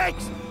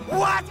 Shakes,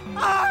 what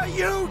are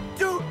you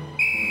doing?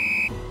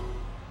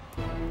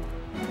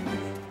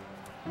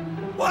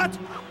 What?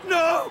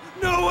 No,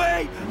 no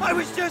way! I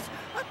was just...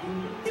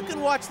 You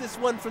can watch this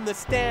one from the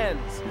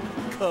stands,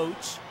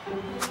 Coach.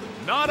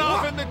 Not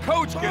often the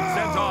coach gets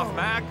sent off,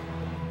 Mac.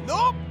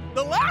 Nope,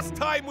 the last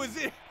time was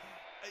in...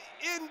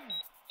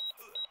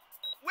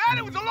 Well,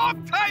 it was a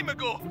long time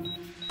ago.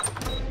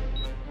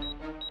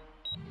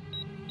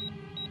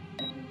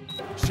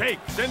 Shake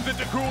sends it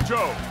to Cool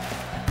Joe.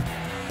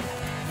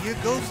 Here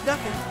goes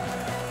nothing.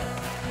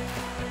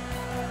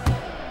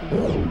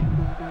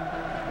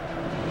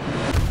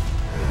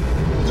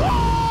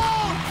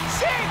 Goal!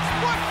 Shakes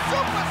put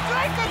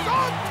SupaStrikas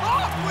on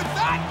top with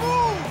that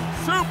move!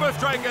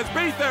 SupaStrikas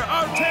beat their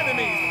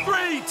archenemy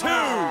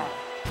 3-2.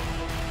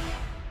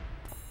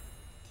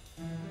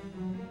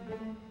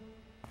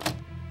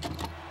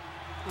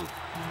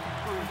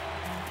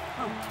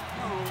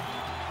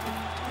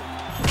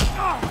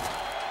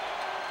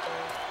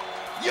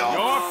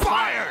 You're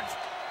fired!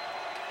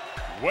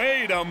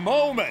 Wait a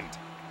moment!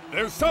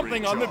 There's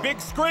something on the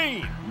big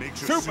screen!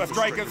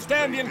 SupaStrikas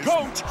stand-in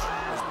coach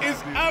is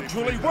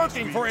actually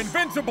working for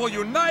Invincible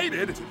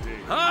United!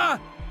 Huh?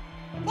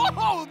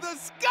 Whoa, the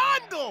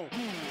scandal!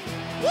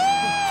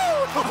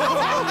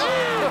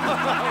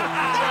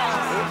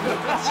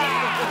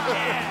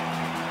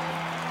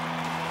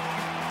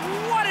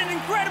 What an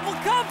incredible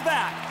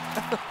comeback!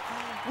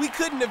 We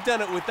couldn't have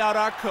done it without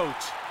our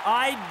coach.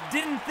 I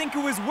didn't think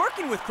it was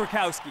working with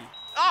Krakowski.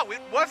 Oh,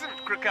 it wasn't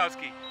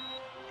Krakowski.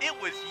 It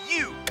was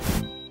you.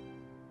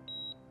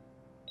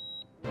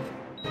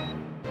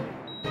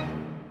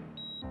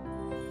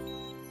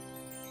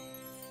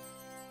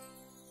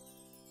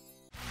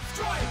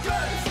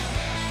 Strikers!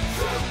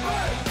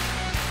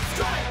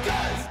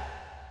 SupaStrikas!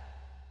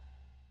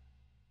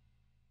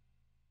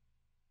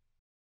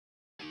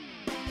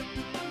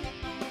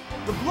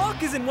 The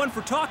block isn't one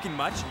for talking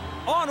much,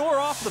 on or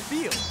off the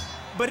field.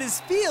 But his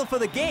feel for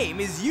the game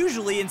is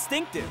usually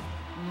instinctive.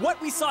 What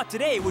we saw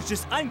today was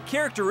just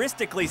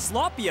uncharacteristically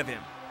sloppy of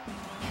him.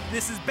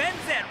 This is Ben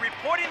Zed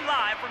reporting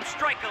live from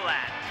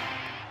Strikerland.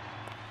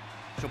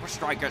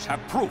 SupaStrikas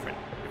have proven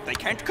if they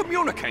can't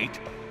communicate,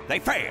 they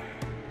fail.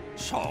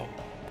 So,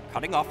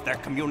 cutting off their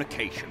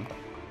communication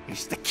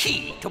is the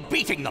key to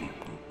beating them.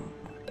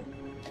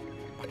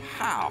 But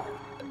how?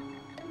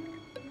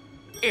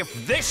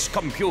 If this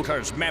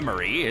computer's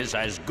memory is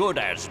as good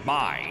as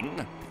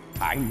mine,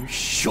 I'm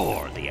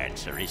sure the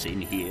answer is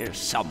in here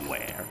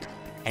somewhere,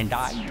 and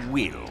I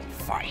will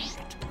find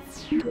it.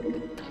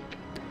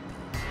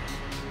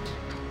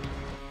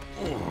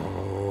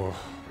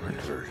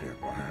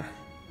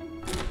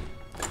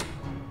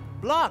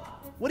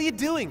 Block, what are you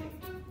doing?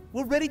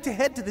 We're ready to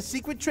head to the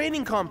secret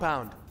training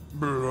compound.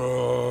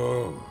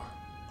 Bro.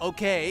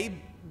 Okay,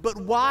 but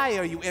why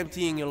are you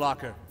emptying your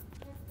locker?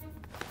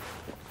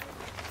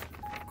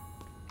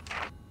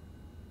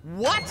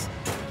 What?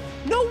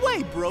 No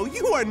way, bro.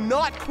 You are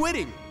not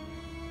quitting.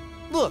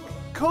 Look,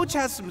 Coach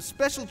has some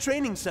special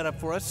training set up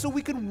for us so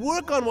we can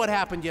work on what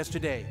happened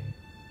yesterday.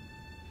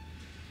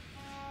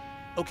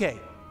 Okay,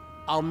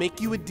 I'll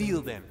make you a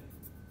deal then.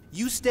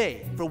 You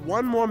stay for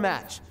one more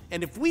match,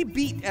 and if we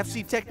beat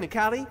FC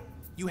Technicali,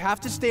 you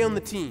have to stay on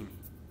the team.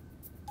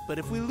 But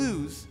if we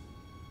lose,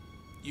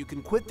 you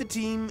can quit the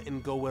team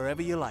and go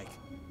wherever you like.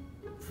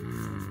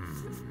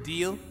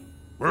 Deal?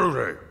 Will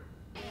they?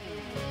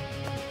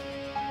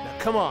 Now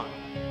come on.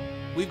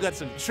 We've got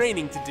some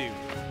training to do.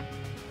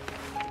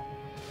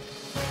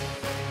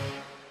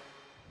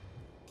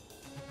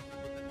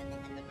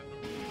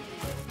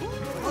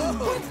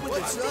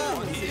 What's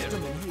up here?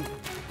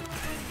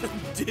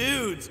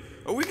 Dudes,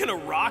 are we gonna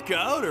rock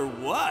out or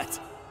what?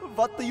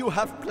 What do you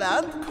have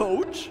planned,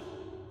 Coach?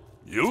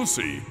 You'll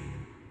see.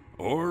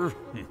 Or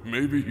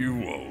maybe you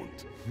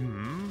won't.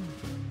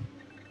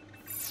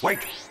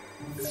 Wait!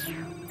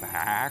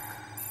 Back.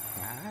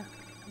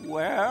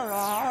 Where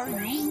are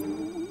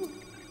you?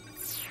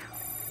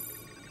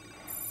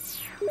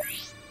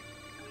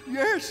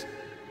 Yes,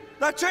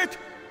 that's it!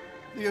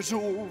 The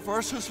Azul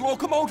versus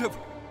Locomotive.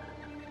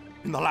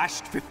 In the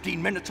last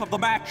 15 minutes of the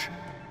match,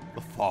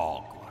 the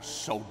fog was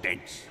so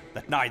dense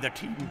that neither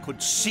team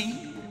could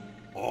see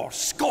or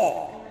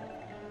score.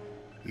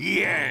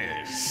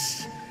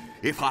 Yes,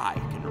 if I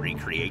can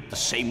recreate the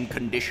same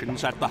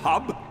conditions at the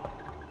hub,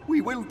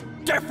 we will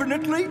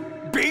definitely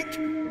beat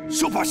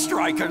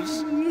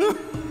SupaStrikas.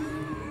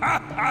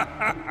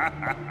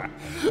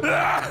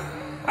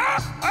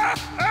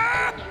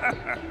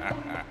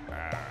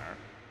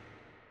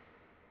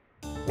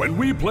 When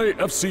we play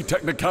FC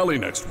Technicali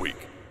next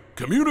week,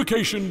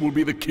 communication will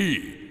be the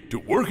key to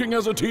working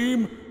as a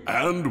team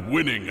and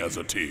winning as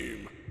a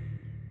team.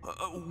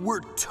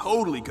 We're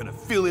totally gonna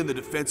fill in the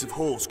defensive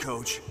holes,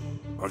 Coach.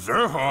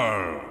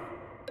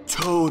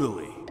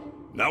 Totally.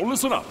 Now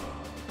listen up.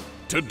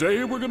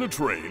 Today we're gonna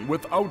train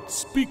without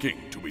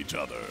speaking to each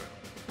other.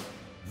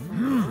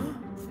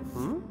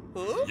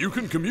 You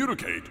can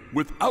communicate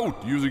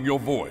without using your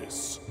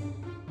voice.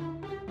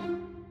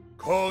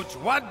 Coach,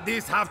 what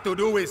this have to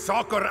do with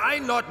soccer, I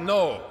not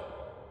know.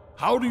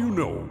 How do you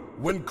know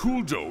when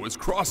Cool Joe is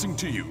crossing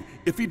to you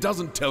if he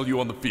doesn't tell you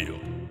on the field?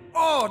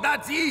 Oh,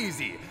 that's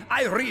easy.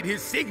 I read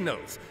his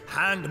signals.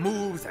 Hand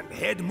moves and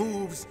head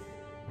moves.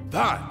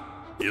 That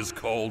is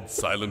called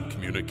silent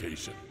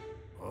communication.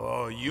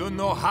 Oh, you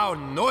know how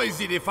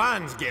noisy the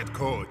fans get,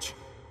 Coach.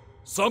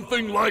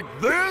 Something like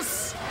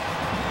this?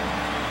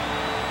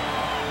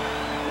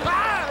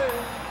 Ah!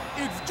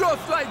 It's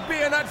just like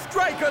being at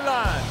striker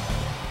line.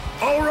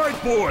 All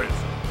right, boys.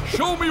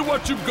 Show me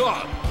what you've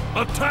got.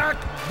 Attack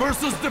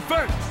versus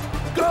defense.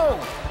 Go!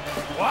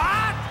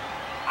 What?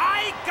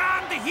 I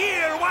can't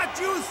hear what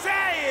you're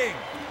saying!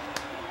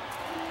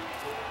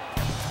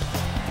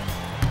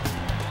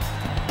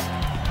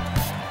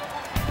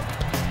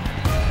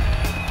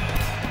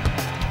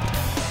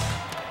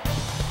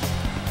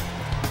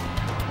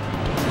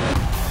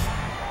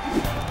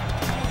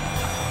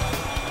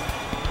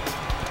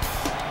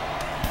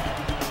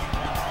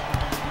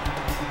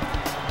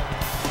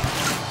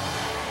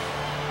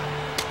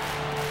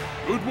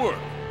 Good work.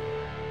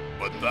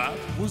 But that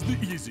was the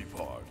easy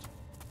part.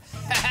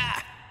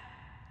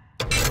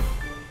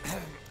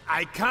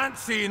 I can't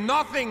see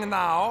nothing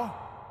now.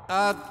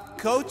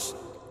 Coach,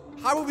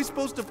 how are we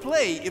supposed to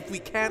play if we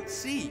can't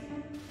see?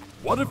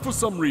 What if for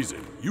some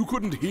reason you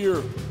couldn't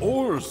hear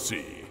or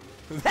see?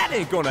 That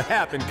ain't gonna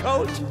happen,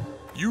 Coach.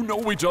 You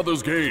know each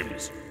other's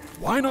games.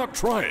 Why not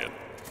try it?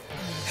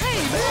 Hey,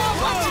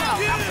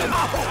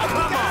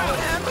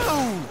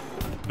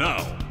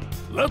 Now,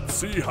 let's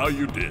see how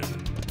you did.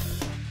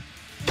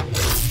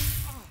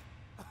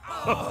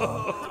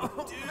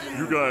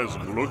 You guys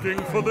looking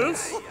for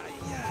this?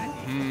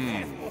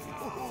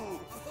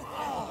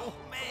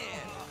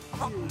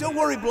 Don't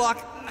worry, Block.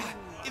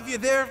 If you're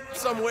there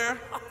somewhere,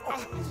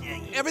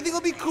 everything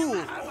will be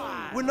cool.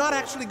 We're not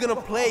actually gonna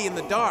play in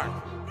the dark.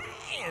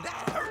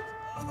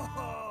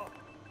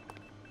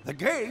 The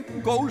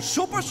game goes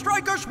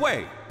SupaStrikas'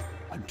 way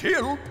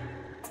until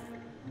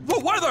the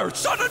weather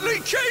suddenly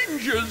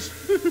changes.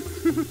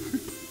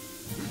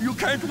 You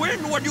can't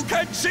win when you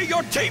can't see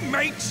your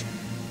teammates.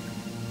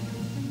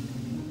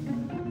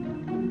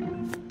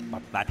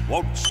 But that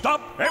won't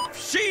stop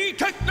FC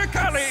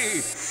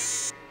Technicali.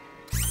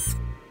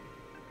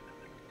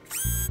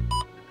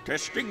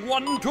 Testing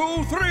 1,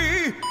 2,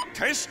 3.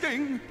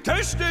 Testing,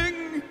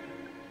 testing.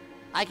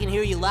 I can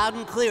hear you loud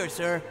and clear,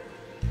 sir.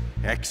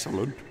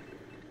 Excellent.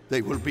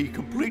 They will be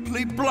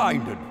completely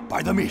blinded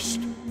by the mist.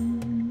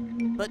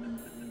 But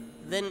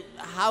then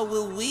how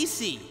will we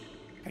see?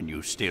 Can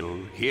you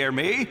still hear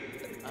me?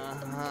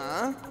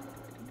 Uh-huh.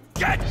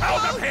 Get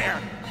out of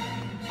here!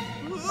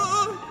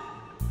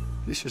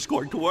 This is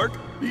going to work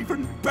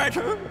even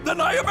better than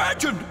I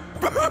imagined!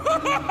 The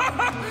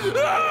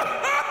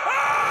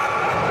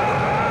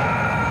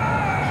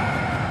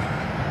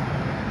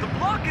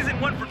Block isn't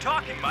one for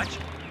talking much,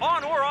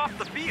 on or off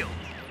the field.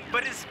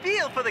 But his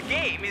feel for the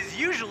game is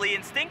usually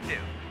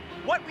instinctive.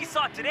 What we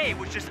saw today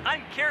was just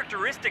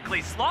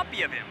uncharacteristically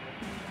sloppy of him.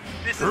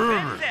 This is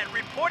Ben Zed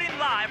reporting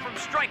live from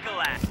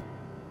Strikerland.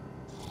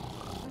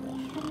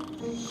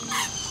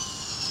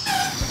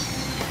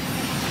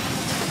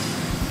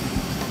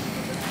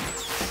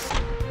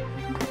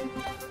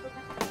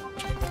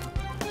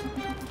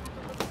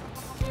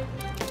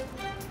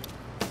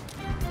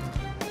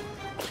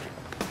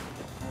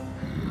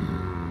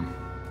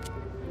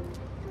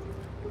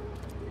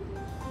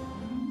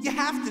 You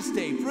have to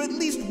stay for at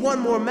least one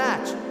more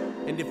match.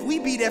 And if we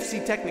beat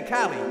FC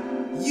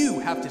Technicali, you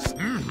have to stay.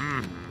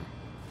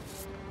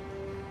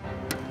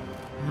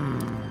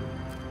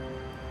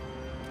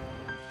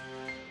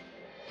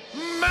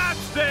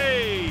 Match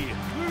day!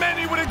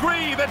 Many would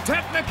agree that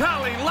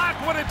Technicali lack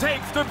what it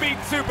takes to beat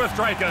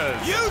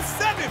SupaStrikas. You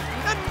said it!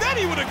 And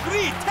many would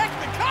agree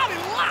Technicali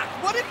lack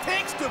what it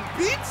takes to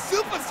beat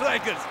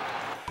SupaStrikas!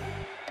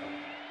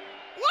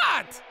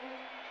 What?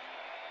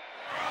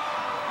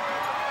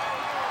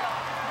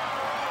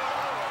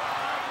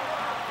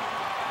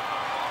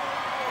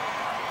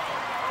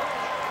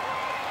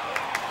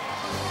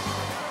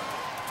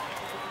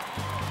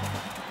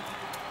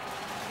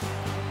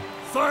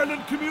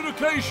 Silent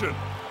communication.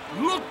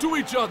 Look to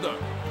each other.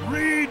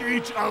 Read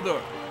each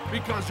other.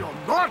 because you're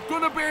not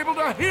going to be able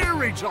to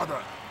hear each other.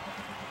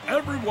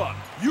 Everyone,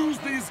 use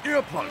these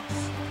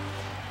earplugs.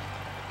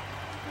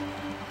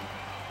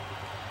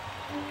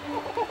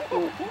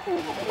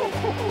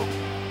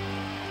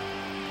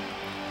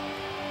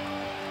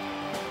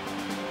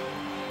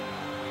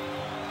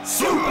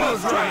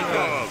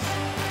 SupaStrikas!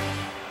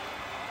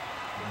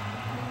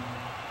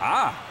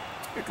 Ah,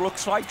 it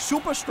looks like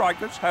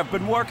SupaStrikas have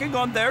been working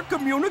on their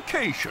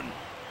communication.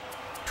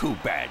 Too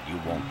bad you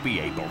won't be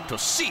able to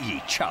see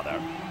each other.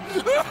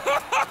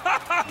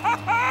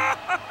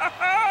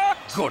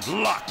 Good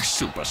luck,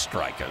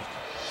 SupaStrikas.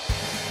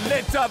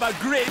 Let's have a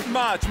great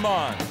match,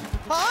 man.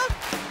 Huh?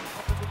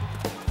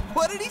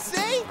 What did he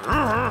say?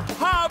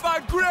 Have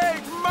a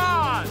great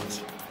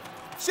match!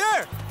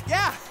 Sure,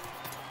 yeah.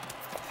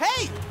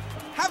 Hey,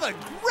 have a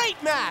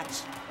great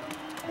match!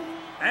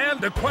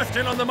 And a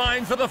question on the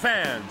minds of the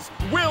fans.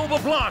 Will the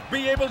block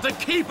be able to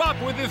keep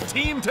up with his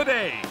team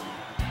today?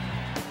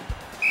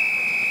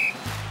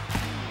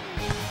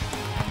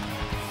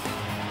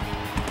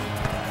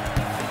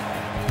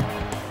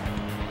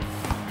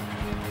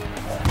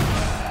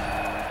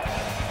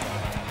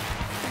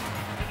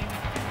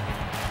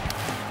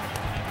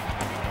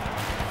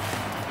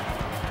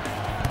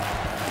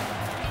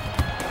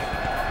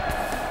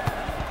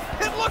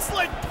 It looks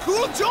like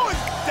Cool Joe is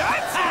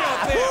dancing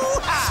out there!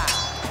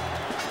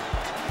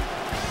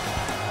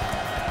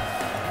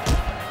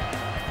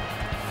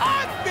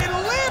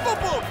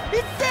 Unbelievable!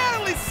 He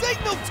barely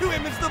signaled to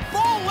him as the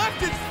ball left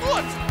his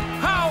foot!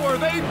 How are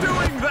they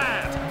doing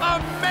that?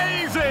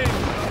 Amazing!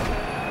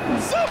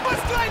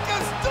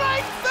 SupaStrikas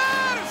strike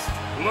first!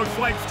 Looks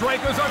like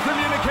strikers are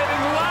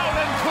communicating loud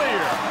and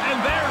clear,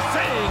 and they're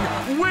saying,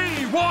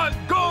 we want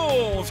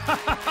goals!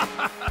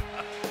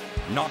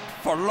 Not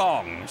for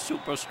long,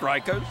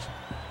 SupaStrikas.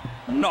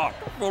 Not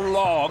for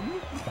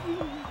long.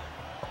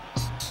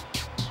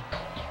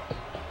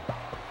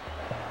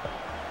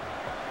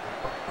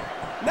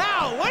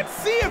 Now, let's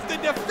see if the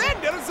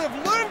defenders have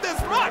learned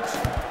as much!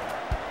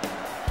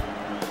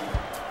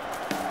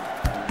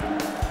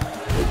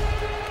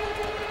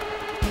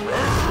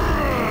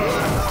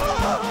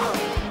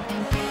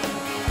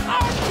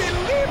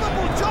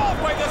 Unbelievable job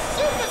by the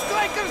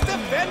SupaStrikas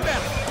defender!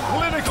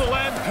 Clinical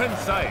and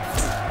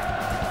concise.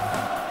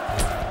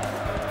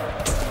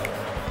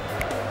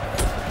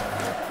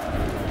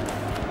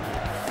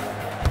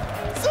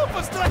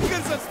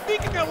 SupaStrikas are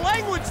speaking a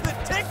language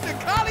that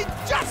technically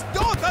just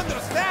don't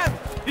understand!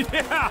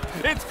 Yeah,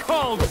 it's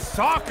called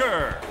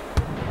soccer!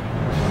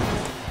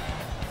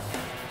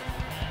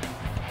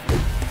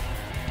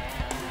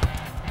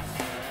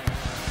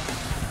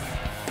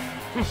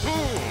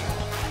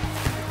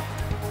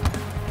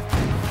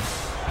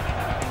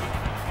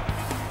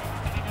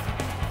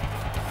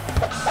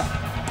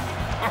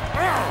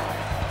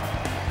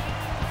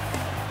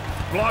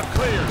 Block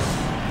clears.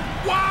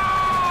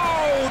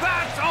 Wow!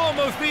 That's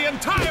almost the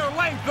entire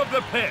length of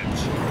the pitch!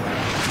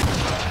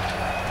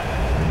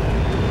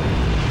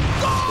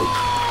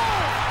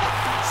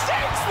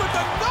 Shakes with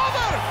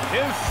another!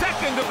 His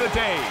second of the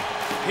day.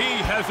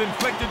 He has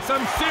inflicted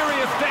some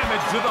serious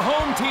damage to the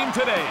home team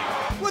today.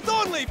 With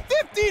only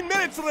 15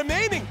 minutes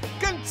remaining,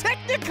 can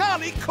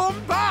technically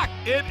come back!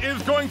 It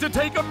is going to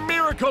take a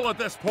miracle at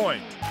this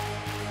point.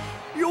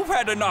 You've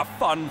had enough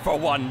fun for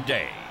one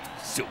day,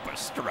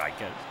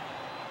 SupaStrikas.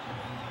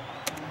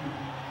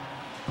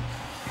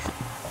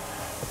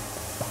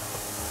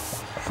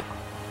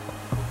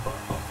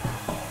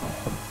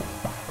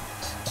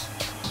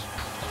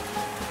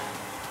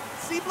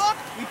 C-Block,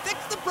 we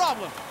fixed the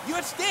problem.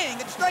 You're staying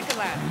at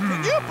Strikerland.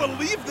 Can you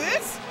believe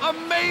this?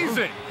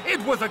 Amazing!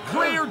 It was a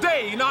clear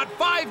day not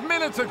 5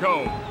 minutes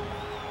ago.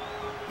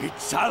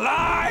 It's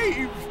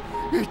alive!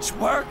 It's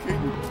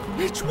working!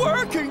 It's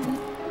working!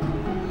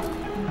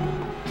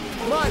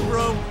 Come on,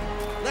 bro.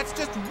 Let's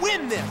just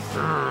win this.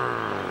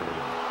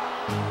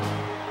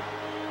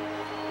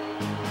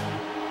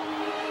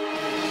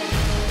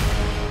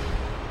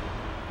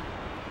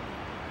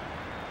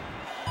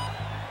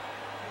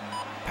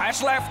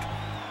 Pass left.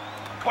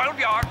 12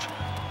 yards.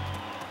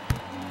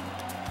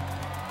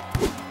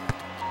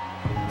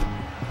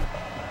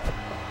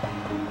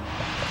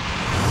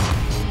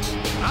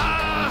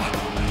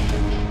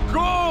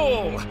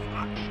 Goal!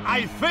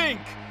 I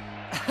think.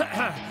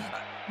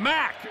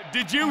 Mac,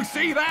 did you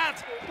see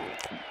that?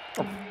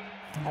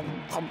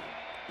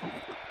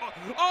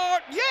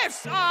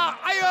 Yes,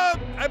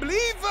 I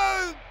believe,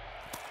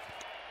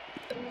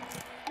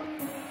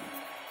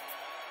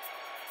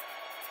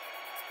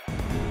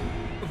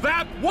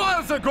 That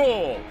was a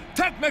goal!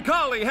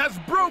 Technicali has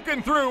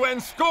broken through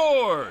and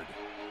scored!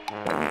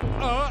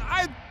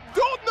 I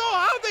don't know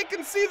how they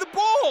can see the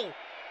ball!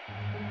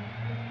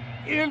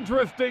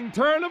 Interesting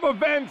turn of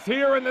events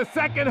here in the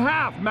second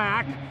half,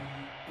 Mac.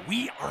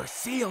 We are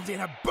sealed in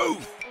a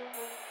booth!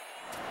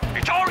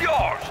 It's all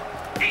yours!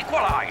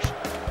 Equalize!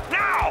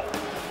 Now!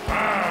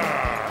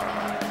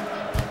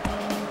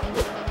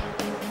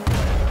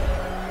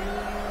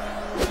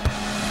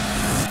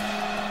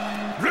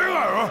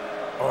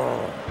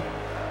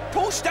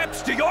 Two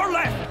steps to your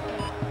left!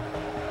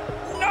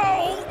 No!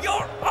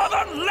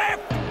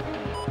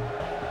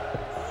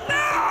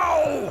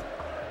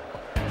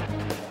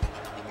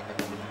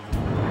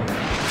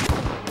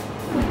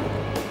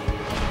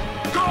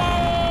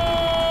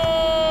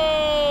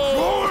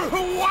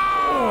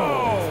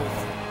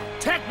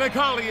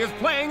 Technicali is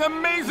playing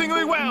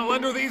amazingly well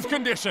under these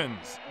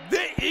conditions.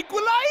 They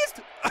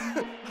equalized?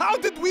 How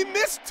did we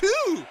miss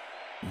two?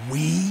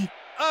 We?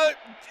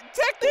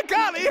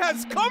 Technicali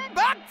has come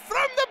back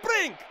from the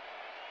brink!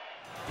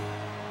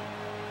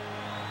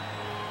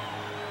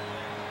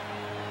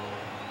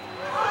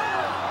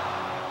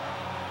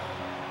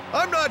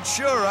 I'm not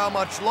sure how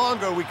much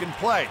longer we can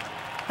play.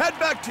 Head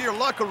back to your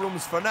locker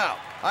rooms for now.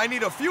 I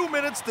need a few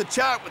minutes to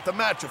chat with the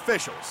match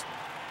officials.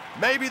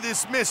 Maybe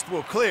this mist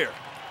will clear.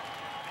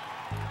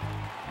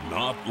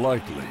 Not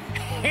likely.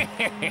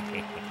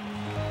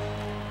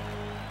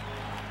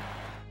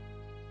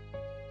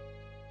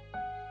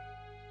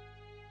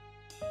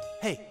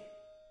 Hey,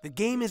 the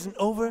game isn't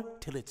over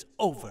till it's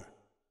over.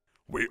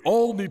 We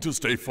all need to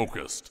stay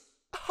focused.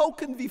 How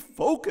can we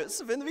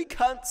focus when we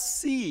can't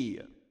see?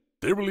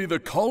 They will either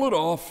call it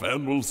off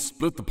and we'll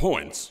split the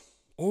points,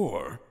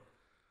 or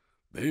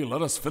they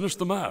let us finish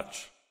the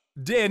match.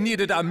 They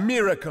needed a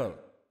miracle.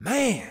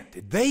 Man,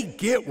 did they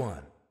get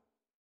one.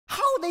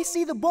 How they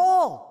see the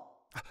ball?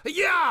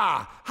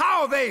 Yeah,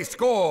 how they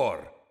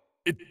score.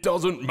 It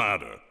doesn't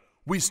matter.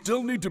 We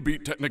still need to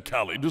beat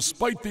Technicali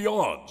despite the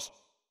odds.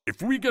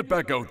 If we get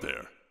back out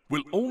there,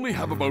 we'll only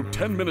have about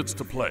 10 minutes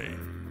to play.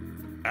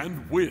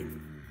 And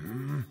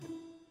win.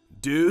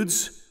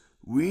 Dudes,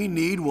 we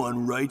need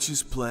one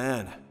righteous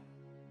plan.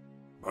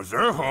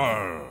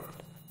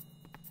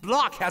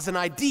 Block has an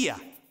idea.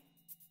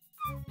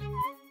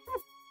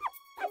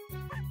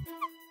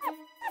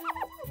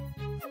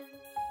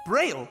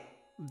 Braille?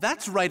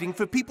 That's writing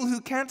for people who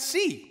can't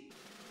see.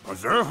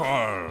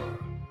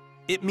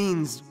 It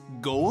means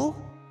goal?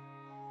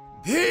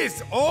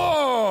 This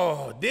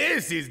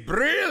is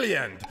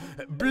brilliant.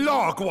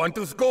 Block want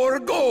to score a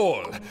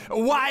goal.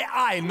 Why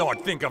I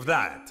not think of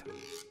that?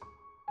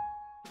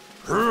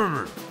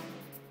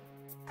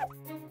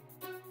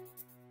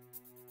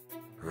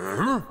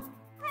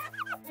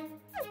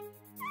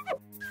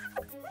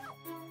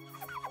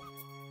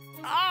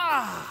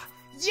 Ah!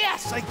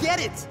 Yes, I get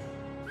it!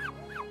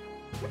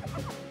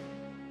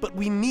 But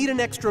we need an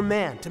extra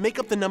man to make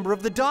up the number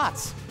of the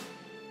dots.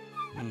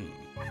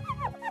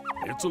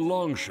 It's a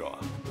long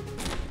shot.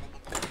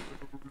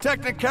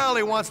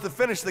 Technicali wants to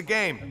finish the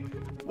game.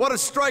 What do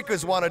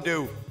strikers want to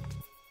do?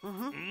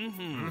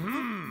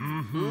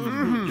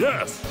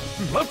 Yes,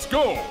 let's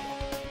go!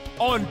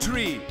 On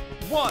 3,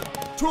 1,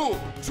 2,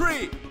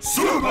 3,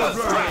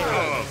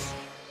 SupaStrikas!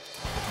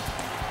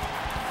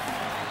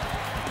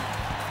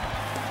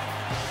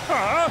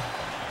 Huh?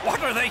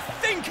 What are they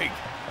thinking?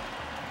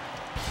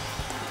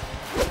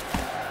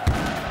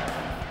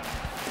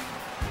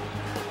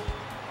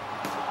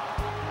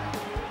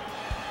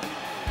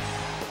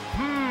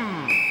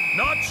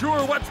 Not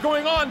sure what's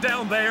going on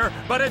down there,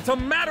 but it's a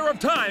matter of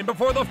time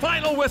before the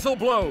final whistle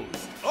blows.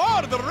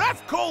 Or the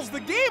ref calls the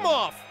game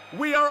off.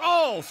 We are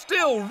all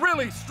still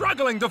really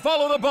struggling to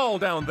follow the ball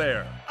down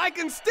there. I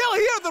can still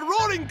hear the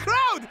roaring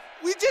crowd.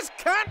 We just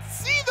can't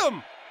see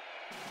them.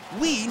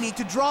 We need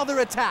to draw their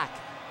attack.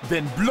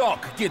 Then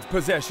Block gets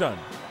possession.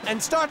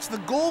 And starts the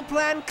goal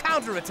plan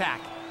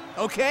counterattack.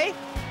 Okay?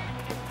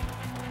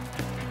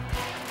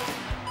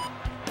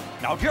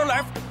 Now to your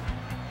left.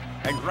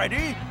 And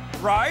ready,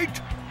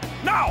 right,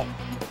 now!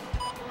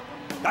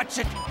 That's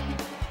it.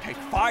 Take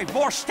 5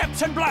 more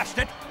steps and blast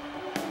it.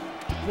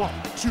 1,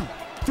 2,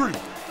 3,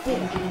 4.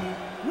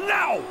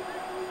 Now!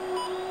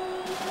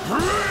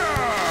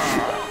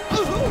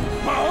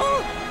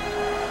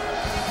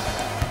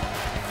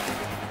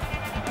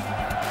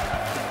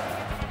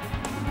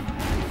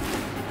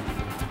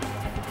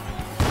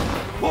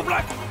 Move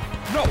left!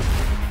 No!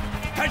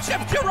 10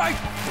 steps to your right!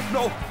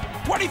 No!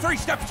 23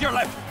 steps to your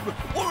left!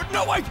 Oh,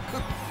 no, wait!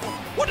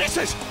 What is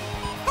this?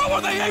 How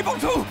are they able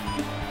to?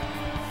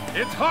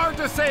 It's hard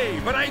to say,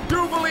 but I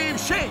do believe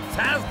Shakes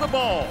has the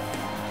ball.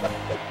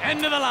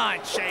 End of the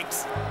line,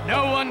 Shakes.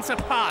 No one to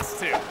pass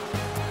to.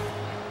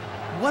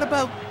 What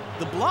about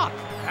the block?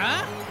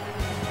 Huh?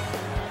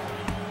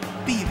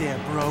 Be there,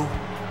 bro.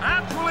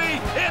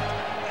 Actually, it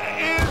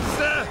is,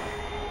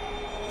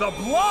 the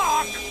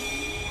block.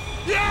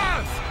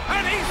 Yes,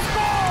 and he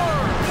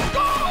scores!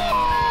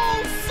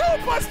 Goal!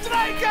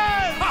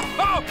 SupaStrikas!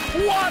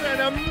 What an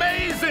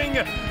amazing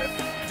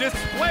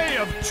display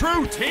of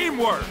true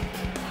teamwork!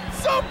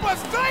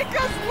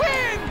 SupaStrikas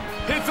win!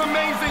 It's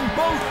amazing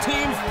both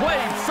teams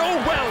played so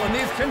well in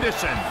these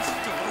conditions.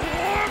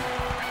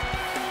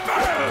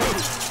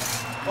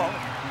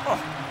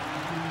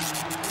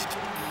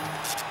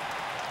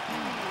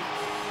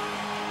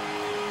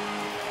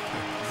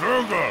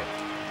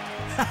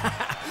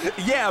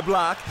 Yeah,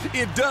 Block,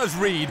 it does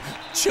read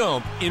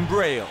chump in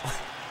Braille.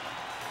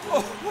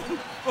 No,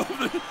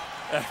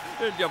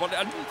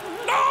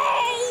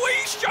 we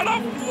should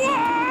have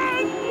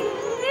won!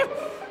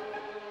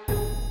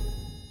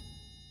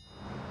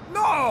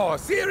 No,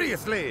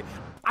 seriously.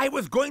 I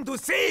was going to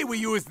say we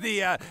use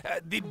the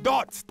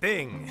dots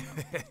thing.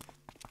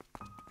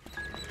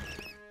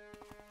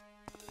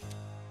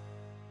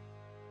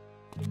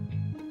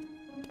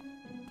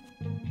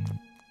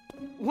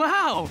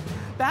 Wow,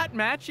 that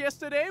match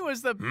yesterday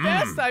was the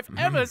best I've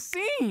ever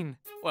seen.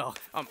 Well,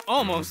 I'm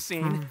almost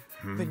seen.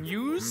 Then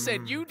you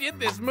said you did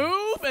this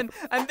move, and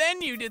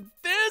then you did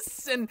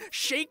this, and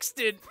Shakes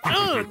did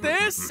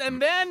this,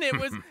 and then it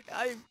was...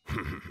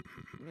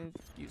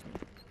 Excuse me.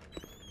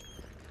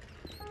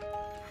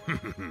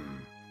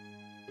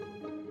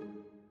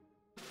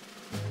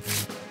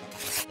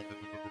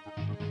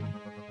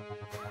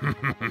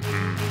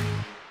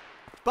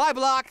 Bye,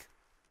 Block.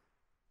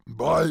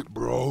 Bye,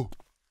 bro.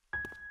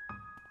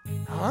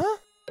 Huh?